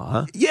 breaking ball,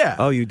 huh? Yeah.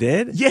 Oh, you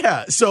did?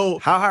 Yeah. So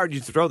How hard did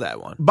you throw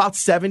that one? about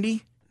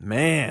 70.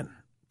 Man.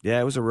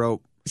 Yeah, it was a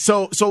rope.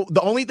 So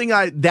the only thing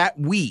that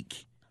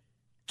week,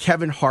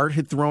 Kevin Hart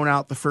had thrown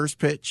out the first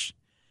pitch,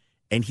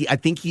 and I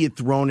think he had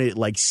thrown it at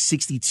like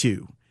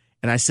 62.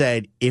 And I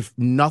said, if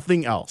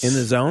nothing else. In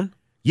the zone?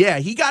 Yeah,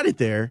 he got it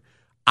there.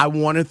 I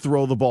want to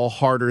throw the ball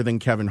harder than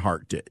Kevin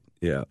Hart did.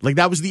 Yeah. Like,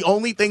 that was the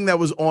only thing that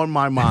was on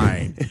my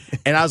mind.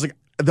 And I was like,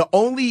 the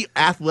only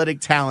athletic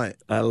talent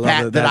I love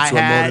Pat, that that's I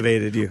what had,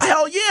 motivated you.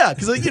 Hell yeah.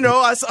 Because,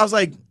 I was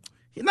like,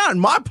 not in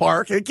my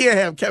park. I can't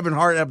have Kevin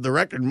Hart have the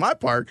record in my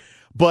park.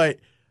 But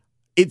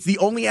it's the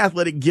only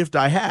athletic gift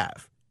I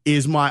have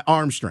is my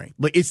arm strength.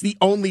 Like, it's the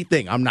only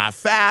thing. I'm not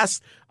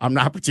fast. I'm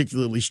not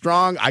particularly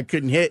strong. I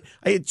couldn't hit.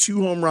 I hit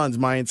 2 home runs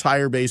my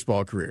entire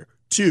baseball career.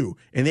 2.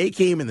 And they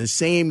came in the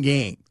same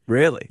game.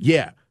 Really?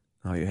 Yeah.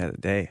 Oh, you had a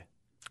day.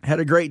 Had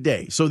a great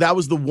day. So that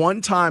was the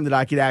one time that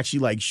I could actually,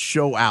 like,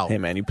 show out. Hey,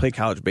 man, you play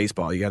college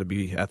baseball. You got to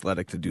be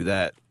athletic to do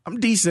that. I'm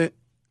decent.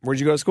 Where'd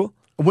you go to school?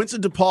 I went to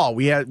DePaul.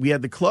 We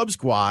had the club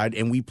squad,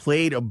 and we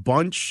played a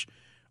bunch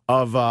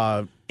of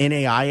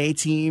NAIA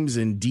teams,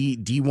 and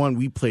D1.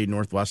 We played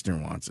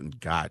Northwestern once and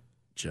got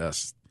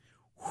just.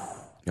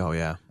 Oh,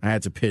 yeah. I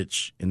had to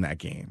pitch in that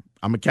game.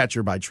 I'm a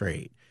catcher by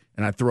trade,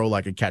 and I throw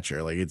like a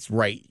catcher. Like, it's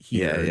right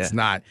here. Yeah, yeah. It's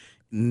not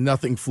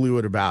nothing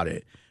fluid about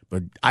it.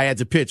 But I had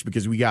to pitch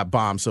because we got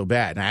bombed so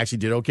bad, and I actually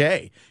did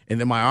okay. And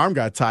then my arm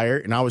got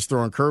tired, and I was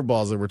throwing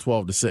curveballs that were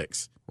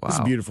 12-6. Wow. It's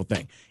a beautiful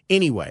thing.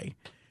 Anyway.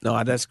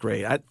 No, that's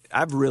great.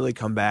 I've really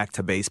come back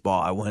to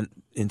baseball. I went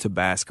into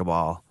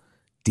basketball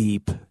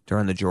deep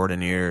during the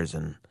Jordan years,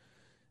 and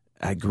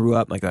I grew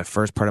up like that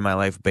first part of my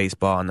life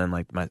baseball, and then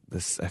like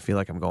I feel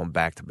like I'm going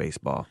back to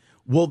baseball.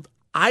 Well,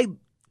 I've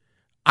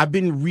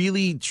been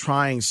really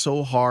trying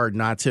so hard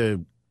not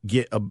to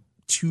get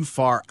too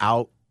far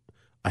out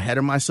ahead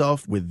of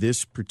myself with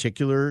this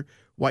particular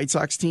White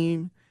Sox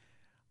team.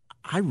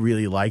 I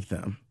really like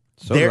them.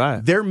 So do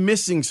I. They're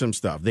missing some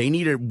stuff. They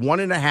needed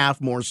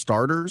 1.5 more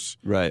starters.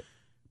 Right.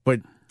 But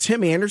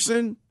Tim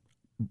Anderson,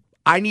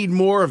 I need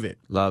more of it.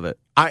 Love it.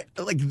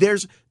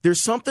 There's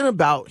something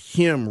about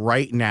him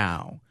right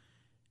now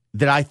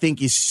that I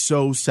think is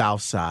so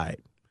South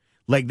Side.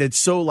 Like, that's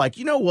so like,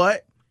 you know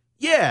what?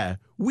 Yeah,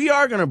 we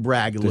are going to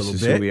brag a little bit.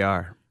 This is who we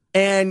are.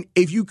 And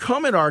if you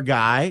come at our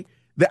guy,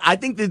 I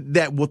think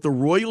that what the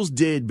Royals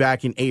did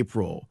back in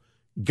April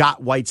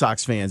got White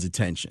Sox fans'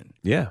 attention.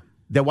 Yeah.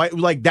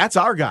 That's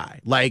our guy.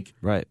 Like,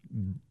 right.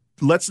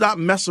 Let's not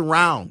mess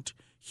around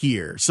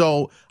here.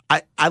 So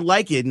I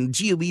like it. And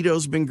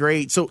Giolito's been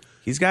great. So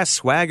he's got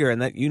swagger,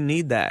 and that you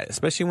need that,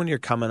 especially when you're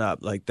coming up.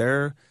 Like,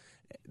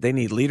 they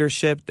need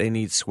leadership, they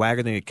need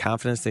swagger, they need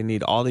confidence, they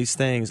need all these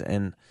things.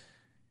 And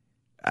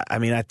I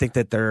mean, I think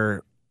that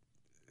they're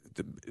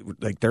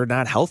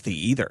not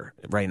healthy either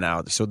right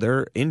now. So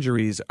their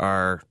injuries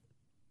are,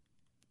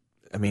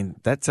 I mean,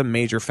 that's a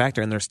major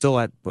factor, and they're still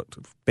at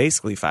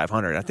basically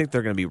 500. I think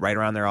they're going to be right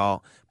around there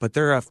all, but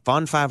they're a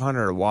fun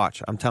 500 to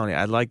watch. I'm telling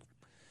you,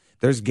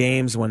 there's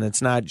games when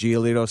it's not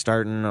Giolito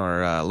starting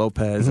or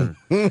Lopez, and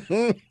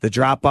the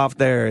drop off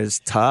there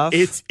is tough.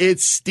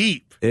 It's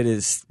steep. It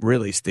is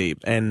really steep,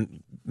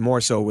 and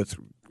more so with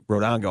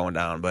Rodon going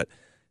down, but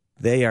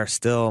they are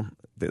still,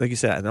 like you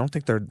said, I don't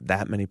think they're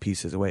that many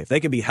pieces away. If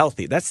they can be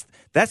healthy, that's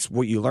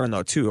what you learn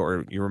though too,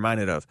 or you're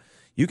reminded of.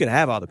 You can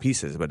have all the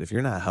pieces, but if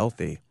you're not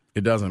healthy,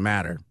 it doesn't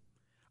matter.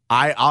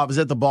 I was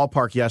at the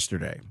ballpark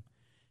yesterday,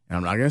 and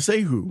I'm not going to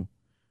say who,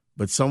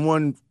 but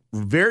someone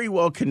very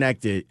well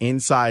connected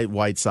inside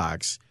White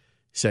Sox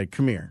said,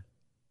 come here.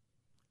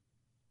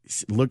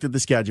 Looked at the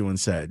schedule and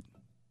said,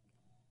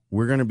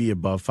 we're going to be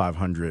above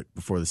 500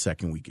 before the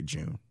second week of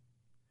June.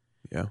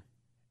 Yeah.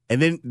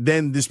 And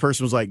then this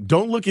person was like,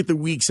 don't look at the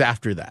weeks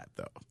after that,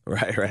 though.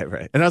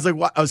 Right. And I was like,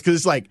 what? Because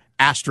it's like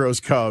Astros,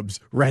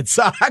 Cubs, Red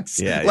Sox.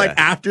 Yeah,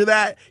 after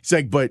that, it's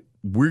like, but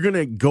we're going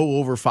to go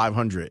over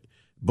 500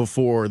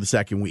 before the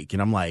second week.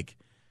 And I'm like,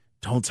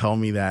 don't tell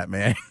me that,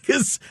 man.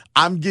 Because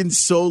I'm getting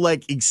so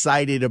like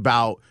excited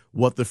about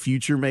what the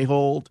future may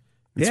hold.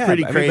 It's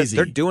pretty crazy.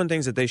 But they're doing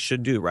things that they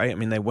should do, right? I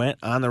mean, they went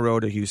on the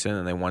road to Houston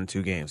and they won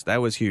 2 games. That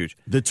was huge.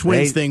 The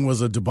Twins thing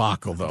was a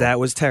debacle, though. That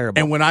was terrible.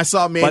 And when I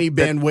saw Manny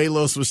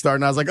Banuelos was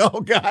starting, I was like,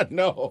 oh, God,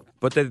 no.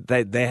 But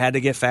they had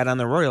to get fat on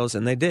the Royals,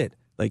 and they did.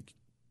 Like,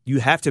 you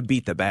have to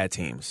beat the bad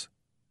teams.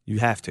 You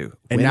have to.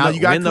 And now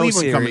you got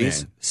Cleveland coming in.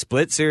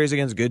 Split series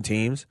against good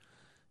teams,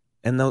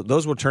 and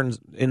those will turn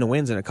into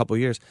wins in a couple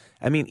years.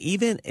 I mean,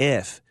 even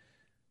if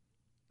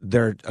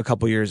they're a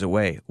couple years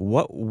away,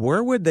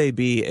 where would they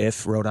be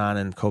if Rodon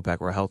and Kopech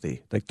were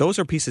healthy? Like, those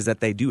are pieces that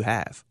they do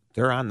have.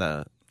 They're on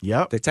the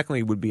They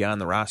technically would be on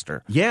the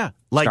roster. Yeah,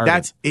 like started.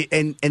 That's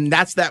and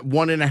that's that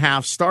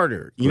 1.5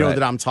 starter. You know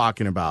that I'm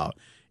talking about.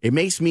 It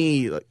makes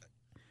me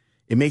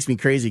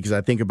crazy because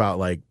I think about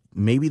like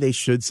maybe they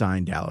should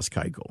sign Dallas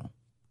Keuchel.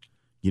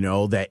 You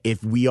know, that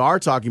if we are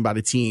talking about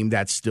a team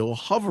that's still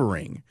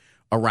hovering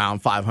around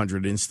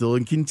 500 and still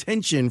in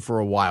contention for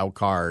a wild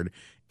card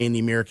in the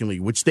American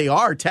League, which they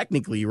are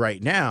technically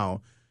right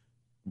now,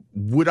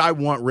 would I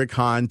want Rick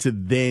Hahn to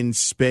then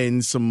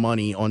spend some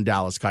money on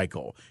Dallas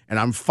Keuchel? And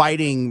I'm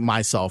fighting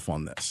myself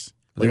on this.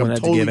 Like, I'm I'm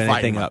totally to give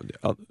anything up.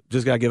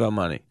 Just got to give up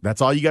money.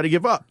 That's all you got to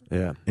give up.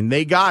 Yeah. And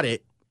they got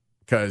it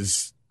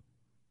because.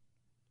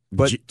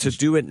 But to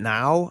do it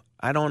now,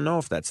 I don't know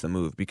if that's the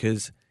move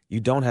because you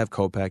don't have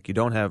Kopech, you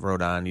don't have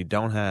Rodon, you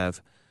don't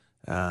have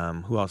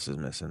who else is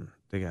missing?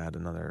 They got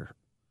another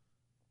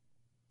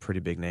pretty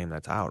big name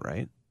that's out,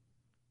 right?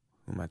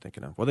 Who am I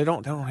thinking of? Well, they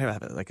don't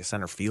have like a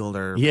center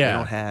fielder. Yeah. They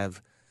don't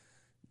have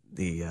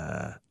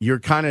the. You're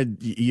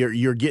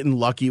getting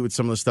lucky with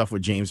some of the stuff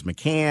with James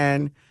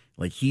McCann.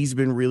 Like he's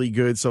been really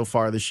good so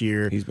far this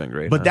year. He's been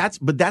great. But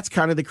that's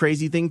kind of the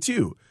crazy thing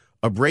too.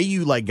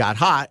 Abreu like got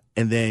hot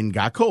and then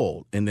got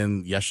cold, and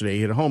then yesterday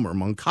he hit a homer.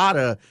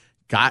 Moncada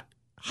got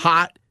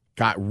hot,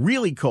 got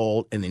really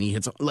cold, and then he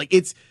hits like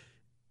it's.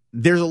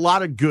 There's a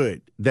lot of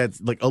good.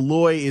 That's like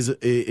Eloy is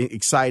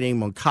exciting.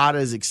 Moncada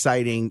is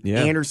exciting.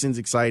 Yeah. Anderson's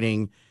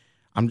exciting.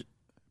 I'm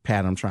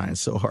trying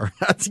so hard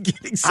not to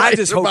get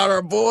excited about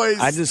our boys.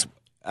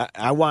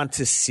 I want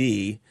to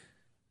see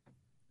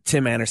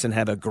Tim Anderson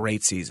have a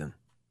great season.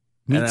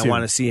 Me and too. I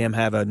want to see him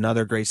have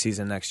another great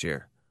season next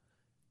year.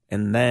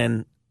 And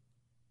then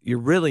you're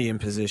really in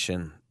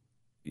position.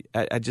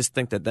 I just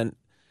think that then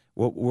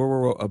where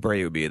will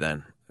Abreu be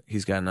then?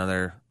 He's got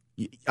another.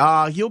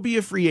 He'll be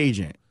a free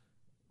agent.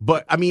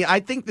 But, I mean,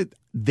 I think that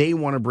they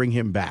want to bring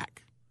him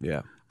back.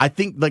 Yeah. I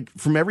think, like,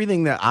 from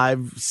everything that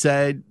I've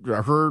said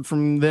or heard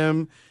from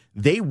them,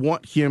 they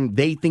want him.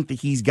 They think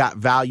that he's got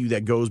value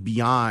that goes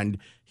beyond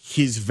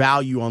his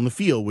value on the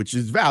field, which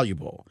is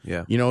valuable.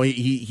 Yeah. You know,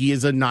 he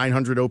is a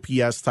 900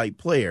 OPS type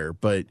player,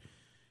 but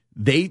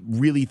they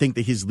really think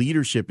that his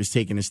leadership is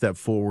taking a step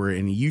forward.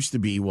 And he used to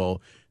be,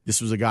 well,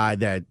 this was a guy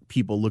that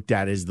people looked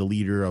at as the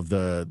leader of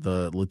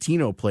the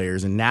Latino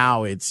players, and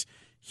now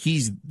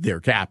he's their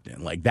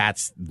captain. Like,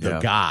 that's the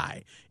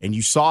guy. And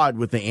you saw it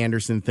with the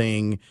Anderson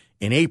thing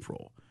in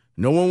April.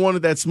 No one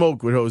wanted that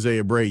smoke with Jose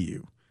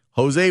Abreu.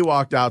 Jose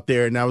walked out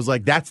there, and I was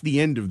like, that's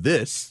the end of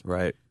this.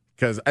 Right.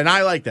 And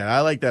I like that.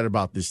 I like that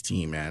about this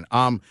team, man.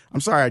 I'm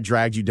sorry I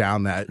dragged you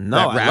down that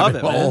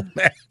rabbit hole,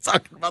 man.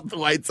 Talking about the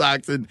White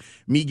Sox and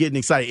me getting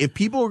excited. If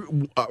people,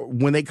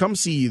 when they come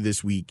see you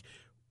this week,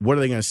 what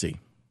are they going to see?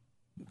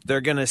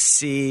 They're going to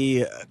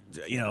see,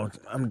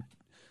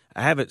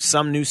 I have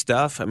some new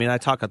stuff. I mean, I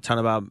talk a ton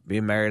about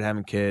being married,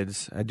 having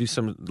kids. I do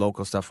some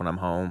local stuff when I'm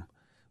home,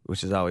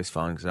 which is always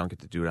fun because I don't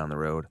get to do it on the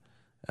road.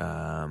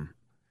 I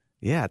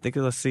think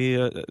let's see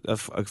a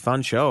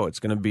fun show. It's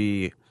going to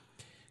be,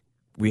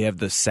 we have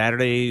the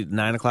Saturday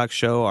 9 o'clock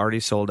show already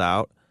sold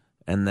out,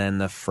 and then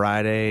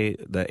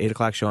the 8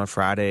 o'clock show on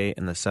Friday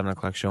and the 7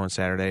 o'clock show on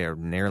Saturday are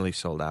nearly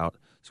sold out.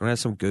 So we're going to have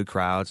some good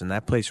crowds, and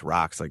that place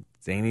rocks. Like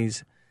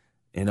Zany's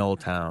in Old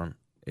Town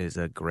is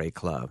a great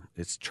club.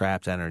 It's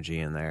trapped energy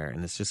in there,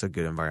 and it's just a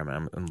good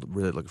environment. I'm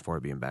really looking forward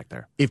to being back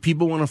there. If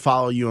people want to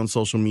follow you on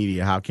social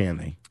media, how can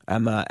they?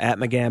 I'm at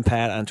McGann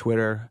Pat on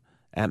Twitter,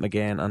 at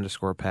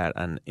McGann_Pat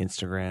on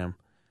Instagram,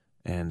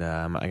 and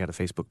I got a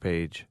Facebook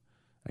page.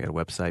 I got a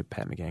website,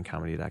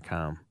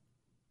 patmcganncomedy.com.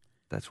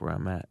 That's where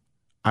I'm at.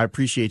 I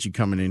appreciate you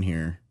coming in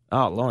here.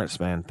 Oh, Lawrence,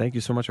 man, thank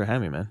you so much for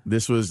having me, man.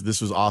 This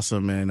was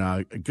awesome,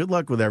 and good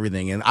luck with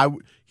everything. And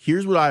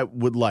here's what I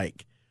would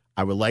like.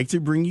 I would like to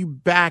bring you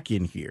back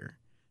in here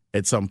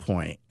at some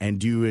point and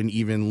do an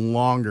even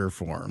longer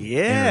form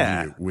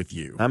interview with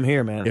you. I'm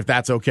here, man. If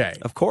that's okay.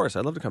 Of course.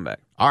 I'd love to come back.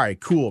 All right,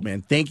 cool,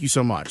 man. Thank you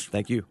so much.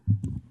 Thank you.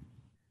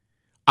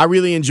 I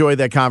really enjoyed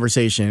that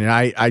conversation, and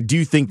I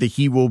do think that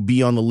he will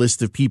be on the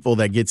list of people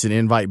that gets an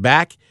invite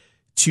back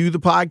to the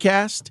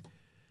podcast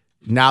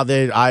now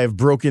that I have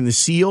broken the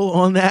seal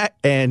on that.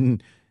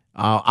 And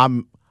I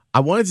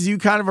wanted to do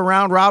kind of a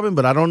round robin,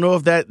 but I don't know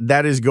if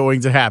that is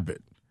going to happen.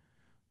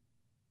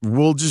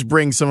 We'll just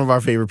bring some of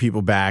our favorite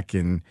people back.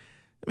 And,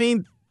 I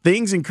mean,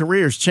 things in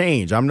careers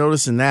change. I'm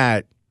noticing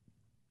that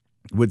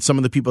with some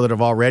of the people that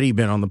have already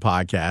been on the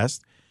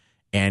podcast.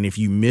 And if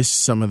you miss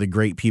some of the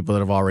great people that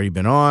have already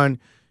been on,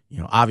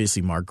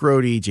 obviously Mark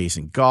Grody,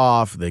 Jason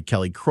Goff, the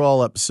Kelly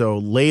Kroll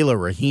episode, Layla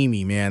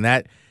Rahimi, man,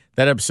 that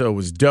episode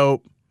was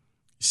dope.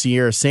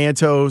 Sierra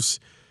Santos.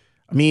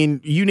 I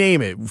mean, you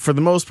name it. For the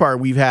most part,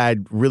 we've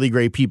had really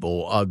great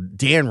people.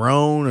 Dan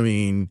Roan,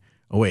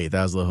 that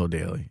was Loho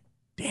Daily.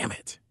 Damn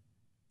it.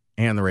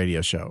 And the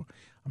radio show.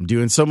 I'm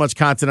doing so much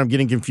content, I'm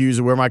getting confused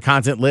with where my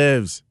content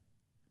lives.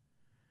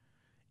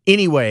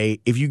 Anyway,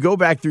 if you go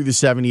back through the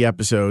 70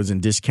 episodes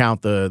and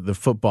discount the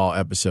football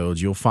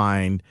episodes, you'll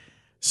find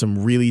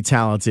some really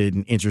talented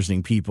and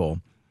interesting people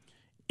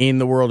in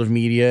the world of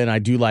media. And I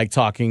do like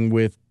talking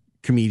with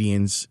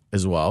comedians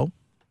as well,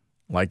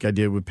 like I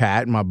did with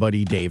Pat and my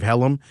buddy Dave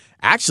Hellum.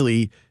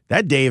 Actually,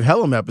 that Dave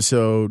Hellum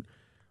episode,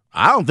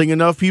 I don't think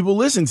enough people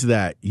listen to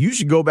that. You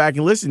should go back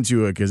and listen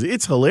to it because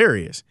it's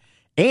hilarious.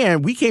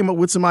 And we came up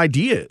with some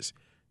ideas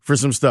for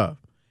some stuff.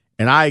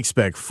 And I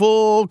expect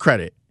full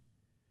credit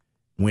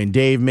when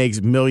Dave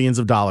makes millions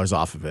of dollars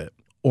off of it,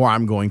 or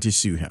I'm going to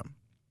sue him.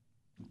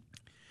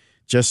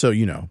 Just so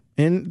you know,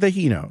 and that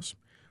he knows.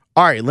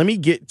 All right, let me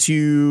get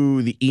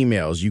to the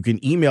emails. You can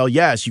email,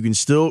 yes, you can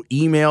still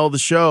email the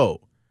show.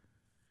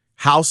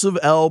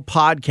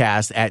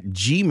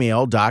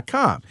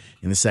 houseoflpodcast@gmail.com.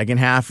 In the second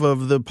half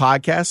of the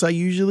podcast, I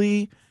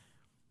usually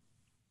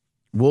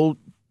will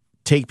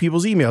take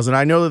people's emails. And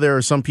I know that there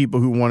are some people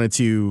who wanted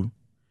to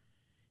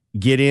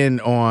get in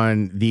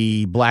on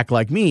the Black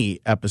Like Me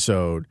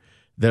episode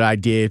that I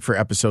did for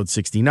episode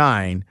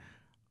 69.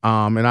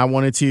 And I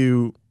wanted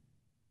to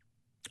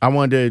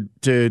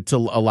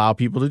allow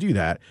people to do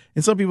that.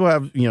 And some people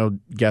have,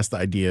 guest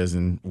ideas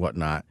and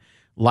whatnot.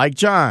 Like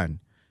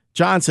John.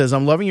 John says,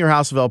 I'm loving your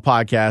House of L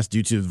podcast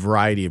due to the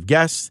variety of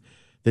guests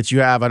that you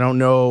have. I don't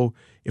know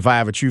if I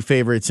have a true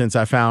favorite since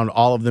I found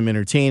all of them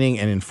entertaining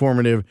and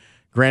informative.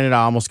 Granted,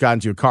 I almost got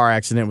into a car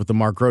accident with the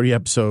Mark Grody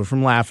episode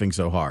from laughing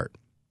so hard.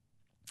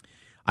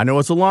 I know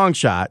it's a long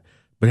shot,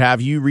 but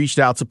have you reached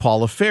out to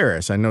Paula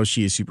Ferris? I know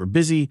she is super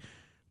busy,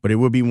 but it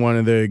would be one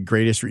of the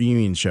greatest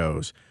reunion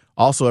shows.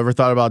 Also, ever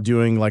thought about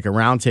doing like a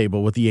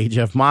roundtable with the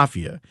HF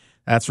Mafia?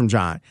 That's from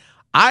John.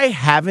 I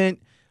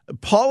haven't.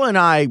 Paula and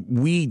I,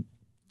 we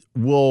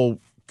will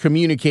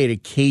communicate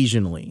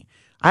occasionally.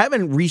 I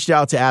haven't reached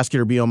out to ask her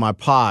to be on my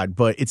pod,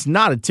 but it's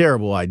not a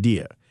terrible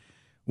idea.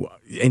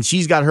 And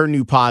she's got her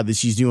new pod that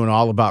she's doing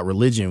all about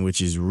religion, which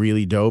is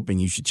really dope,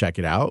 and you should check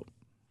it out.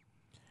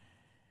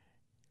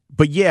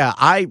 But yeah,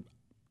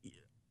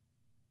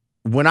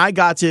 when I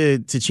got to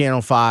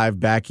Channel 5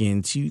 back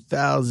in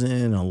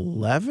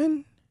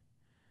 2011,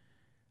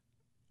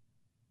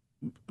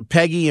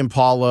 Peggy and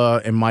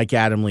Paula and Mike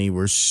Adamle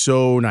were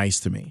so nice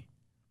to me.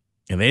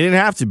 And they didn't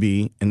have to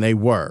be, and they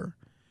were.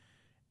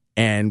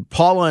 And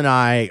Paula and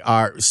I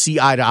see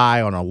eye to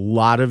eye on a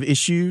lot of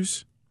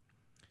issues.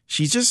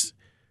 She's just,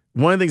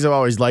 one of the things I've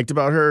always liked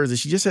about her is that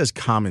she just has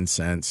common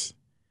sense.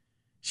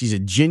 She's a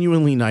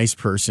genuinely nice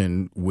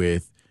person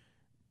with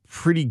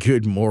pretty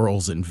good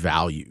morals and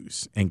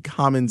values and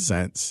common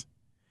sense.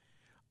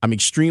 I'm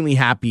extremely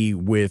happy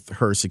with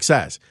her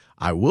success.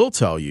 I will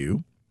tell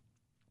you,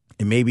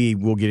 and maybe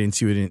we'll get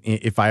into it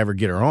if I ever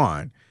get her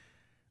on,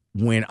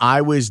 when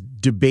I was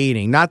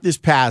debating, not this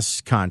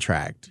past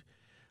contract,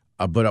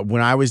 but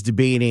when I was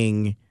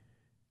debating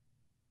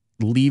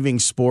leaving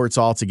sports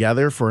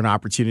altogether for an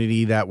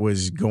opportunity that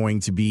was going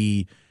to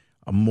be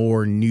a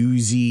more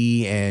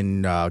newsy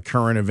and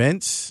current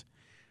events,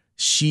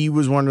 she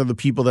was one of the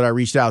people that I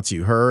reached out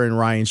to, her and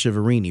Ryan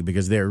Shiverini,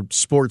 because they're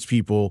sports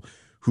people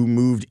who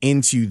moved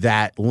into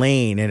that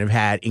lane and have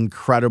had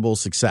incredible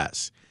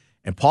success.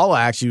 And Paula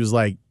actually was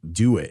like,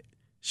 do it.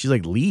 She's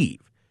like,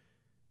 leave.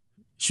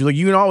 She's like,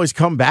 you can always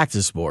come back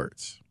to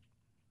sports.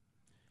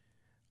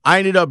 I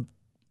ended up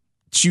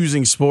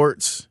choosing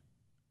sports,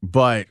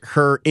 but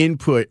her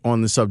input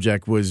on the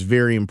subject was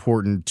very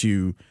important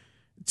to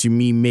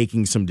me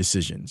making some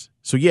decisions.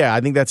 So yeah,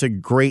 I think that's a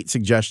great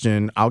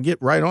suggestion. I'll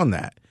get right on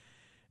that.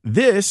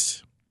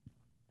 This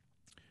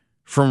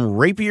from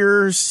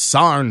Rapier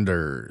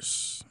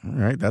Saunders. All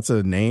right, that's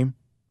a name.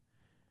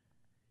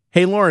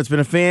 Hey, Lawrence, been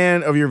a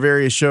fan of your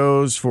various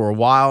shows for a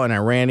while, and I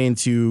ran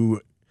into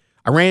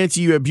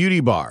you at Beauty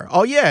Bar.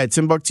 Oh, yeah, it's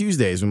Buck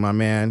Tuesdays when my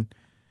man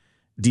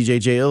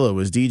DJ J Illa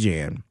was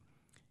DJing.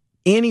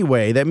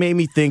 Anyway, that made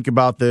me think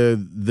about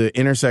the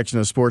intersection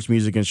of sports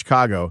music in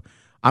Chicago.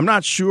 I'm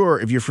not sure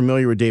if you're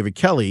familiar with David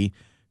Kelly,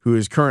 who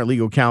is current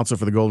legal counsel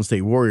for the Golden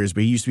State Warriors,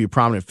 but he used to be a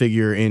prominent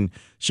figure in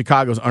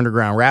Chicago's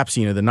underground rap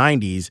scene of the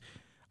 90s.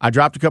 I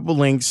dropped a couple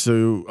links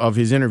of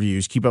his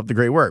interviews. Keep up the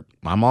great work.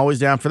 I'm always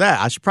down for that.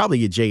 I should probably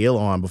get Jay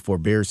Illa on before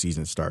Bears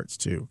season starts,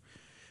 too.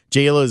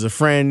 Jay Illa is a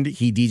friend.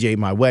 He DJ'd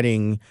my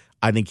wedding.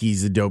 I think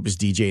he's the dopest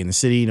DJ in the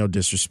city. No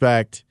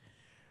disrespect.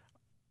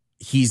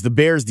 He's the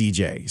Bears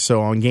DJ.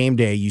 So on game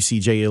day, you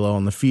see Jay Illa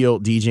on the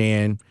field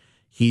DJing.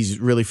 He's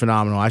really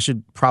phenomenal. I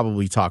should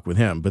probably talk with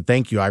him. But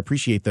thank you. I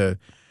appreciate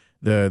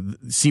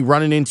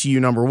running into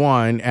you, number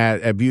one,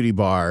 at Beauty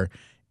Bar,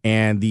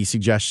 and the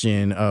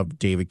suggestion of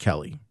David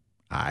Kelly.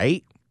 All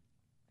right.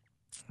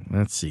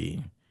 Let's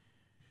see.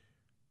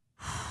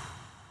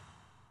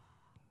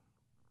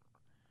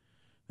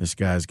 This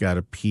guy's got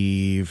a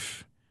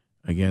peeve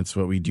against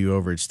what we do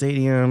over at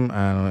Stadium.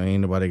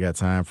 Ain't nobody got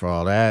time for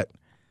all that.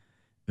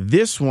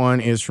 This one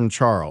is from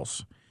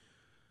Charles.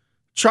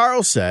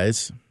 Charles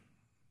says,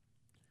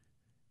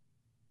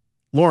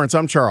 Lawrence,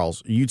 I'm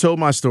Charles. You told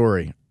my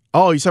story.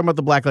 Oh, you're talking about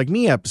the Black Like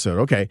Me episode.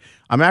 Okay.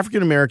 I'm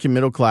African-American,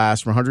 middle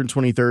class from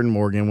 123rd and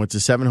Morgan, went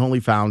to Seven Holy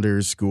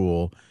Founders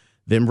School,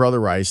 then Brother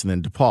Rice, and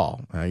then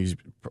DePaul. I was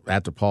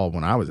at DePaul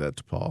when I was at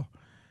DePaul,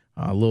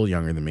 a little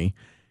younger than me.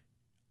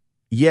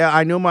 Yeah,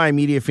 I know my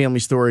immediate family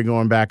story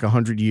going back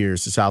 100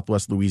 years to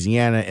Southwest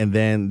Louisiana, and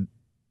then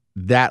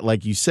that,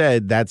 like you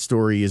said, that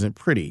story isn't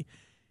pretty.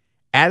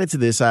 Added to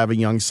this, I have a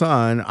young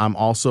son. I'm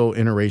also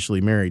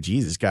interracially married.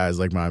 Jesus, guys,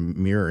 like my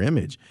mirror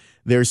image.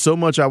 There's so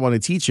much I want to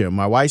teach him.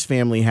 My wife's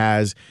family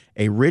has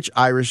a rich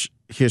Irish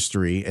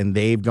history, and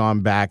they've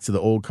gone back to the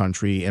old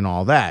country and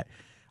all that.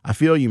 I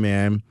feel you,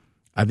 man.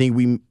 I think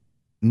we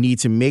need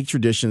to make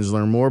traditions,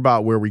 learn more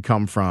about where we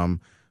come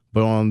from,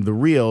 but on the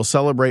real,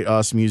 celebrate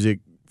us, music,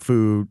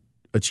 food,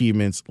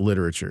 achievements,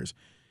 literatures.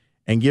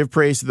 and give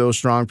praise to those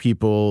strong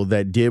people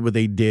that did what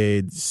they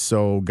did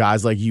so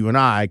guys like you and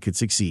I could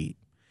succeed.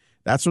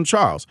 That's from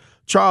Charles.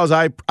 Charles,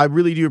 I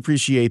really do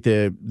appreciate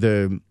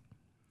the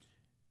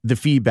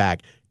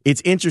feedback.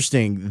 It's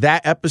interesting.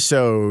 That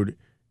episode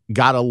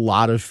got a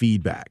lot of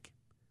feedback.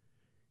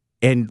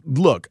 And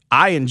look,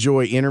 I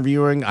enjoy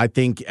interviewing. I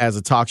think as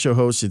a talk show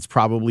host, it's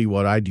probably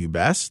what I do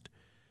best.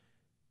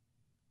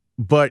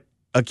 But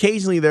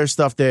occasionally there's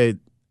stuff that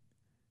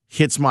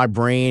hits my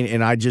brain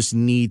and I just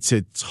need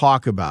to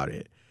talk about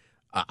it.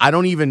 I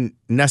don't even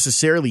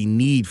necessarily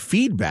need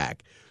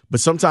feedback, but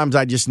sometimes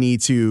I just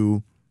need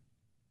to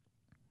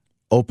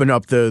open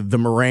up the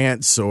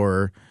Marantz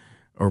or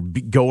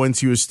go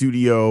into a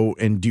studio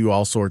and do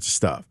all sorts of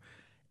stuff.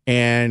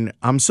 And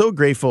I'm so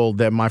grateful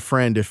that my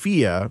friend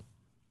Afia,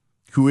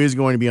 who is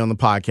going to be on the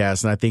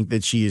podcast, and I think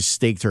that she has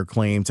staked her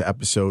claim to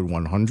episode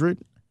 100.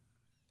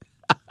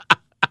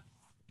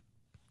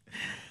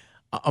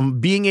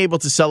 Being able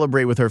to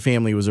celebrate with her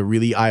family was a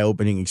really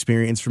eye-opening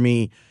experience for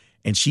me.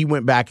 And she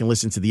went back and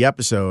listened to the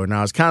episode, and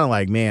I was kind of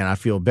like, man, I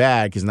feel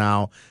bad because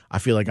now I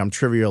feel like I'm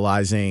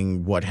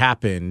trivializing what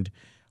happened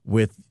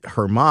with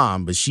her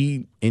mom, but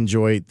she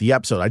enjoyed the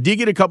episode. I did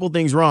get a couple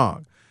things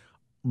wrong.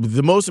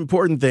 The most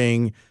important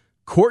thing,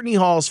 Courtney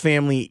Hall's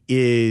family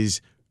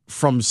is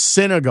from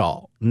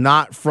Senegal,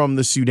 not from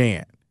the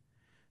Sudan.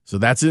 So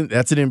that's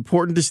an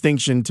important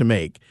distinction to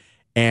make.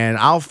 And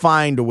I'll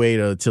find a way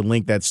to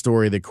link that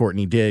story that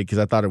Courtney did because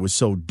I thought it was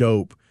so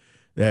dope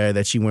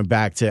that she went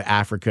back to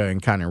Africa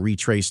and kind of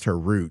retraced her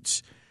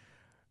roots.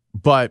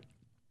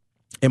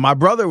 And my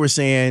brother was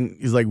saying,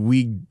 he's like,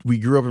 we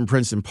grew up in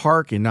Princeton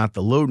Park and not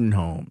the Loden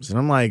homes. And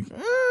I'm like,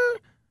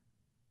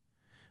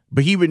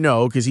 But he would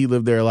know because he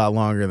lived there a lot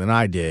longer than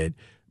I did.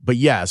 But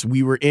yes,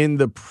 we were in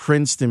the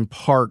Princeton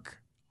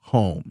Park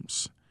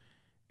homes,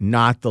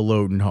 not the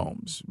Loden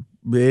homes.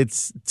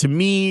 To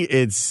me,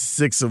 it's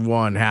 6 of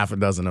one, half a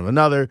dozen of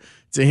another.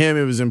 To him,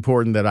 it was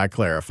important that I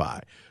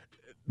clarify.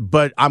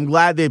 But I'm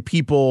glad that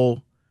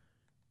people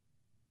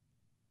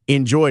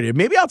enjoyed it.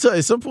 Maybe at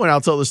some point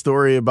I'll tell the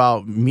story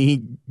about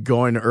me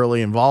going to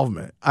early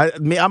involvement. I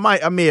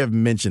may have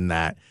mentioned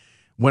that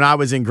when I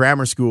was in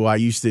grammar school. I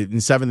used to, in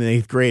 7th and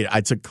 8th grade, I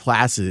took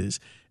classes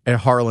at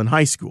Harlan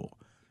High School.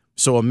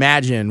 So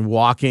imagine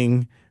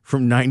walking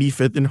from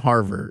 95th and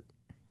Harvard.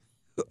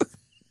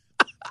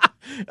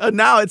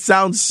 Now it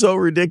sounds so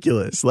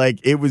ridiculous. Like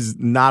it was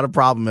not a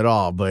problem at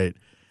all, but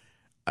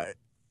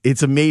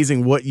it's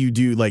amazing what you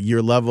do, like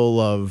your level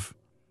of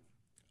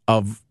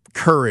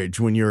courage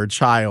when you're a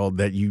child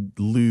that you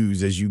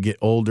lose as you get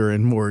older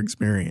and more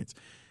experienced.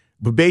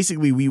 But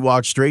basically, we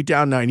walked straight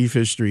down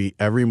 95th Street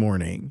every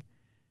morning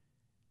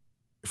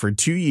for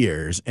 2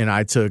 years, and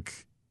I took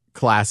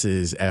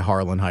classes at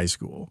Harlan High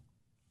School.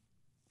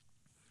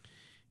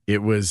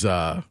 It was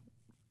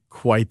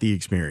quite the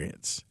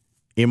experience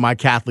in my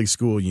Catholic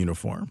school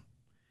uniform,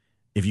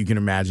 if you can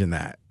imagine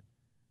that.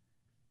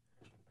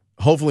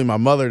 Hopefully my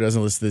mother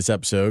doesn't listen to this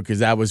episode because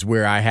that was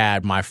where I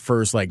had my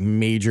first like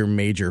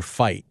major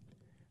fight.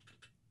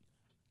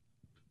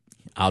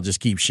 I'll just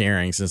keep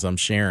sharing since I'm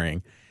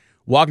sharing.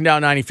 Walking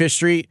down 95th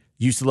Street,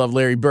 used to love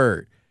Larry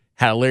Bird.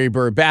 Had a Larry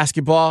Bird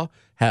basketball,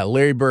 had a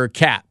Larry Bird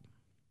cap.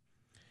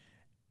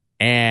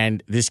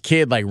 And this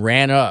kid like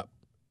ran up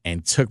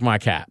and took my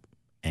cap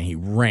and he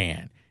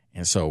ran.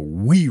 And so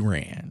we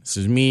ran. This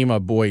is me and my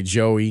boy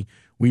Joey.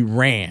 We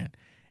ran.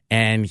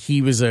 And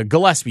he was a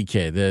Gillespie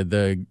kid,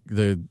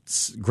 the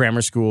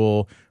grammar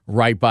school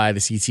right by the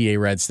CTA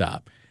Red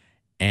Stop.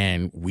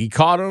 And we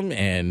caught him,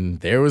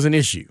 and there was an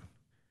issue.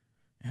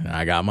 And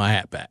I got my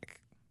hat back.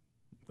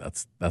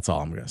 That's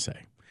all I'm going to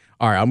say.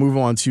 All right, I'll move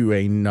on to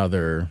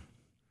another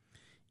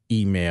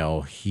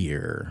email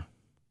here.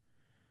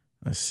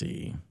 Let's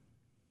see.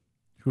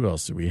 Who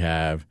else do we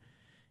have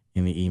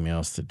in the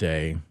emails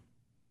today?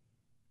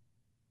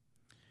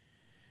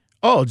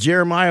 Oh,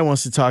 Jeremiah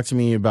wants to talk to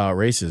me about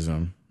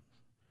racism.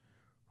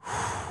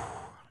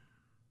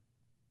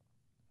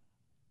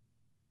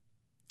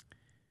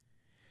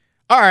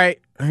 All right.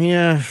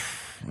 Yeah,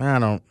 I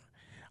don't.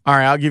 All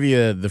right, I'll give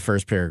you the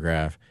first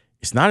paragraph.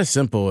 It's not as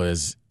simple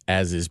as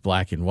is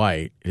black and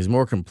white. It is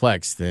more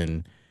complex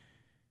than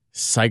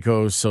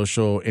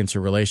psychosocial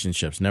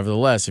interrelationships.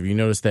 Nevertheless, have you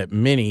noticed that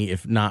many,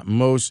 if not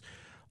most,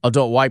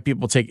 adult white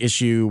people take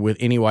issue with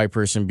any white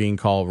person being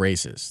called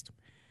racist?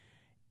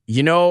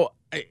 You know,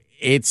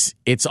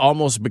 it's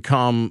almost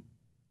become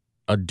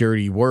a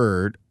dirty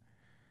word.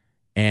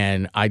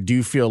 And I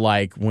do feel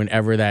like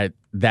whenever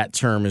that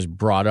term is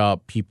brought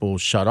up, people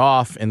shut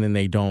off and then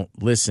they don't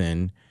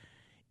listen.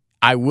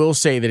 I will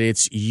say that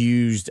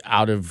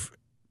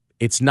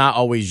it's not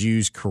always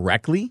used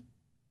correctly.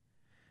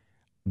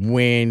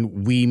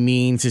 When we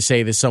mean to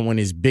say that someone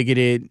is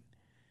bigoted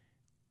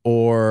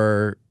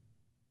or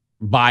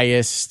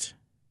biased,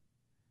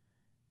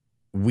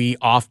 we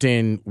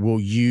often will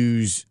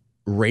use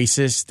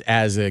racist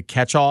as a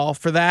catch-all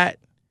for that.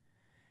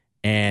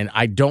 And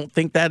I don't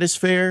think that is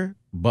fair,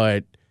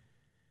 but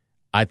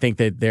I think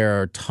that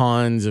there are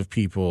tons of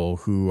people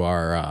who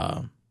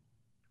are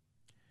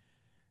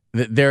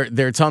there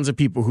are tons of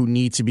people who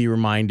need to be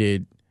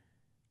reminded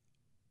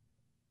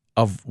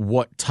of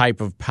what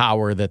type of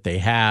power that they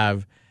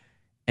have.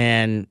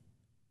 And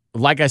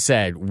like I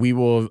said, we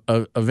will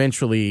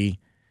eventually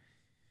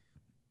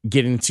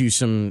get into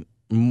some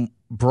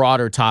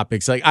broader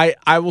topics. Like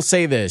I will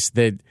say this,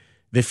 that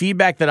the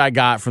feedback that I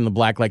got from the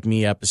Black Like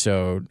Me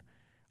episode,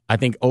 I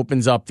think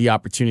opens up the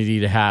opportunity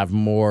to have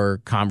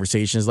more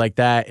conversations like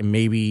that. And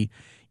maybe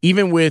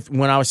even with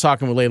when I was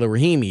talking with Layla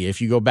Rahimi,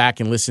 if you go back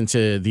and listen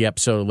to the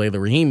episode of Layla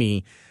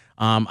Rahimi,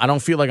 I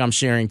don't feel like I'm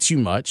sharing too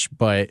much,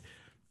 but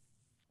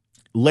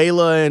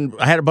Layla and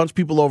I had a bunch of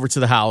people over to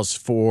the house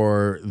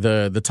for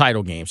the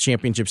title games.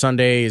 Championship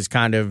Sunday is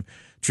kind of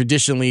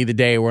traditionally the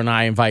day when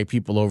I invite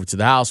people over to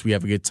the house. We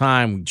have a good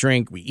time. We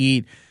drink, we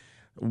eat.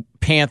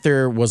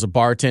 Panther was a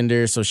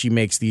bartender, so she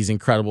makes these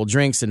incredible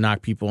drinks that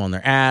knock people on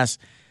their ass.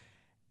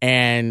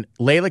 And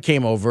Layla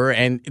came over,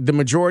 and the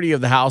majority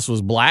of the house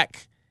was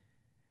black.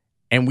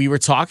 And we were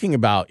talking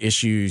about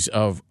issues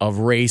of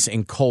race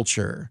and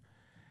culture.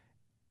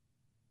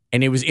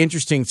 And it was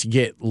interesting to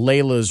get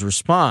Layla's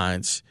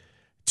response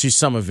to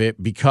some of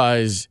it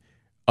because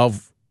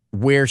of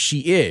where she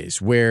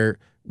is, where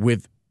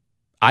with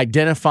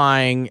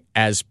identifying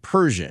as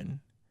Persian,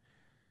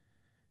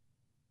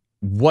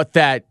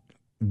 where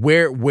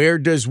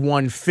does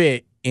one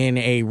fit in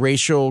a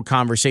racial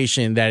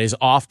conversation that is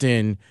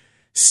often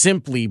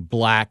simply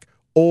black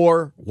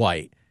or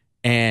white,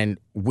 and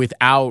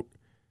without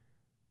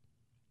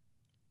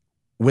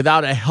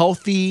a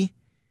healthy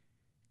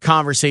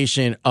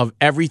conversation of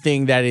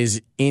everything that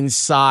is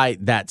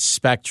inside that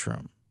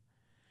spectrum.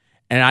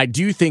 And I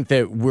do think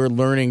that we're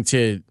learning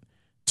to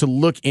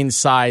look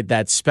inside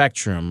that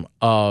spectrum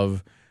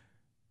of,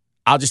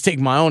 I'll just take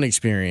my own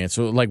experience.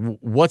 So, like,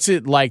 what's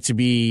it like to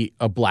be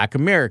a Black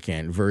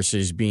American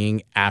versus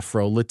being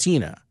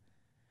Afro-Latina?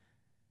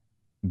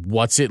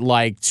 What's it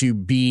like to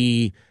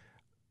be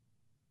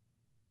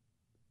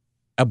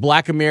a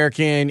Black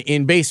American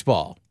in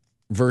baseball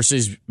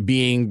versus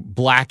being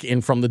black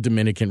and from the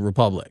Dominican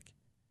Republic?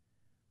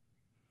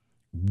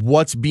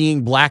 What's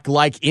being black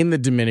like in the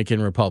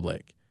Dominican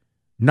Republic?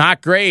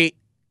 Not great.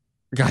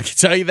 I can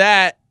tell you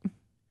that.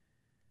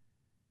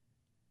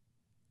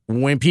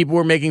 When people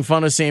were making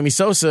fun of Sammy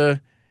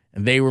Sosa,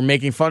 they were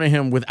making fun of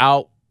him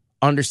without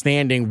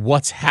understanding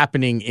what's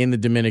happening in the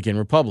Dominican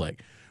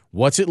Republic.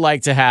 What's it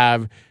like to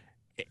have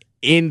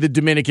in the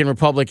Dominican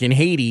Republic and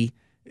Haiti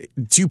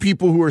two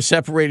people who are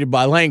separated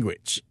by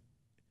language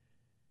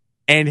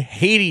and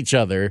hate each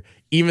other,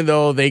 even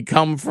though they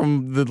come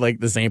from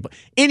the same place?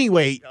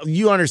 Anyway,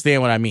 you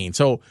understand what I mean.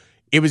 So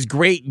it was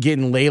great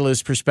getting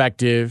Layla's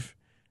perspective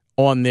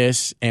on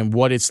this and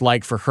what it's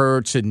like for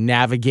her to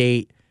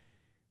navigate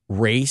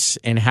race,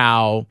 and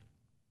how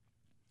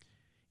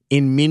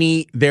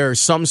there are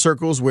some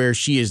circles where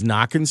she is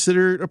not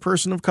considered a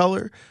person of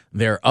color.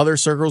 There are other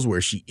circles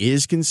where she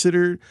is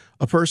considered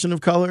a person of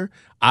color.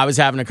 I was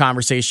having a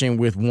conversation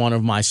with one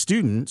of my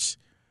students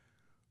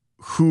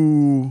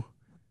who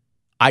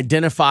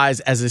identifies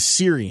as a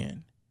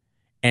Syrian,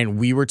 and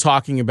we were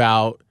talking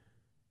about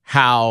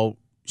how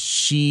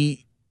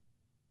she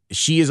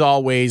has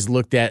always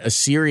looked at a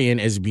Syrian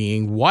as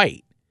being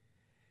white.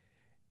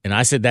 And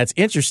I said, that's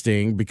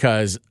interesting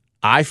because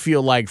I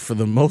feel like for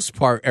the most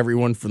part,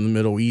 everyone from the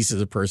Middle East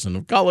is a person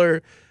of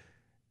color,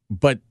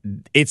 but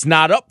it's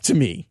not up to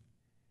me.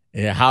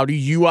 How do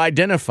you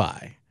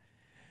identify?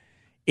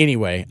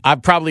 Anyway,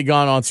 I've probably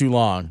gone on too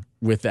long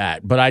with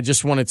that, but I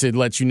just wanted to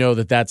let you know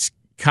that that's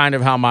kind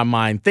of how my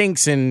mind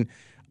thinks. And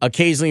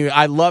occasionally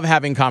I love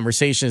having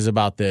conversations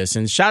about this.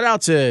 And shout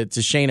out to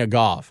Shayna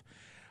Goff.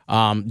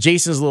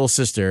 Jason's little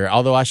sister,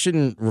 although I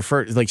shouldn't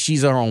refer, like,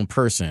 she's her own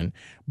person,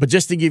 but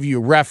just to give you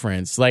a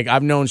reference, like,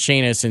 I've known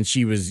Shayna since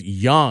she was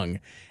young,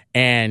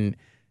 and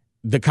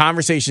the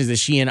conversations that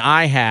she and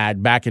I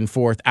had back and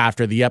forth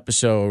after the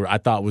episode, I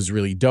thought was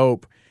really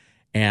dope.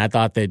 And I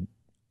thought that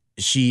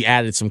she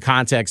added some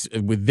context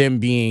with them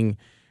being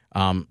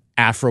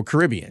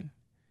Afro-Caribbean.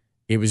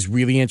 It was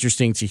really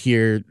interesting to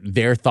hear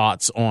their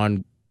thoughts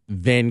on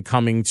then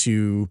coming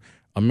to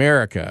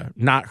America,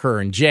 not her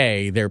and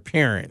Jay, their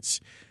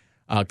parents.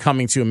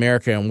 Coming to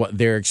America and what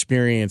their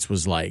experience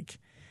was like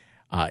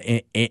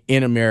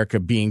in America,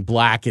 being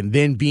black and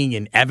then being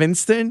in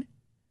Evanston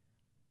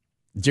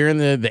during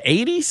the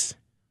 80s.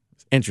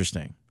 It's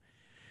interesting.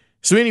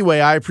 So anyway,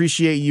 I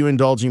appreciate you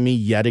indulging me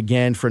yet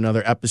again for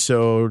another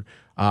episode.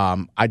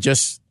 I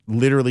just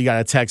literally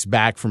got a text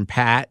back from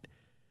Pat,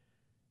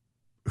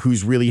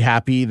 who's really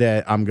happy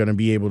that I'm going to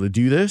be able to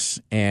do this,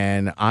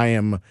 and I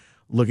am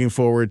looking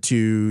forward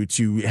to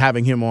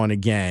having him on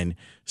again.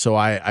 So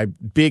I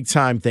big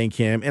time thank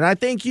him, and I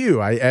thank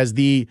you. I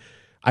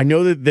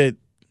know that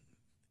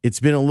it's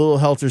been a little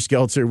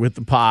helter-skelter with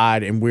the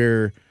pod, and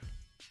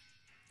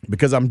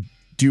because I'm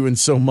doing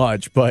so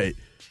much, but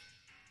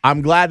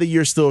I'm glad that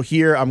you're still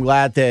here. I'm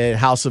glad that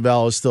House of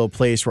L is still a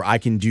place where I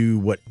can do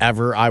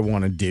whatever I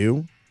want to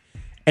do,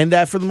 and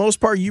that for the most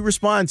part you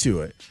respond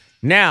to it.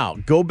 Now,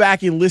 go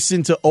back and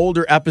listen to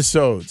older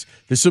episodes.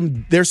 There's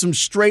some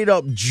straight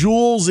up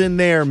jewels in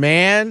there,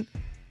 man.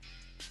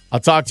 I'll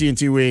talk to you in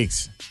 2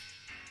 weeks.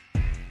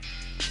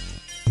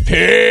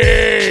 Peace.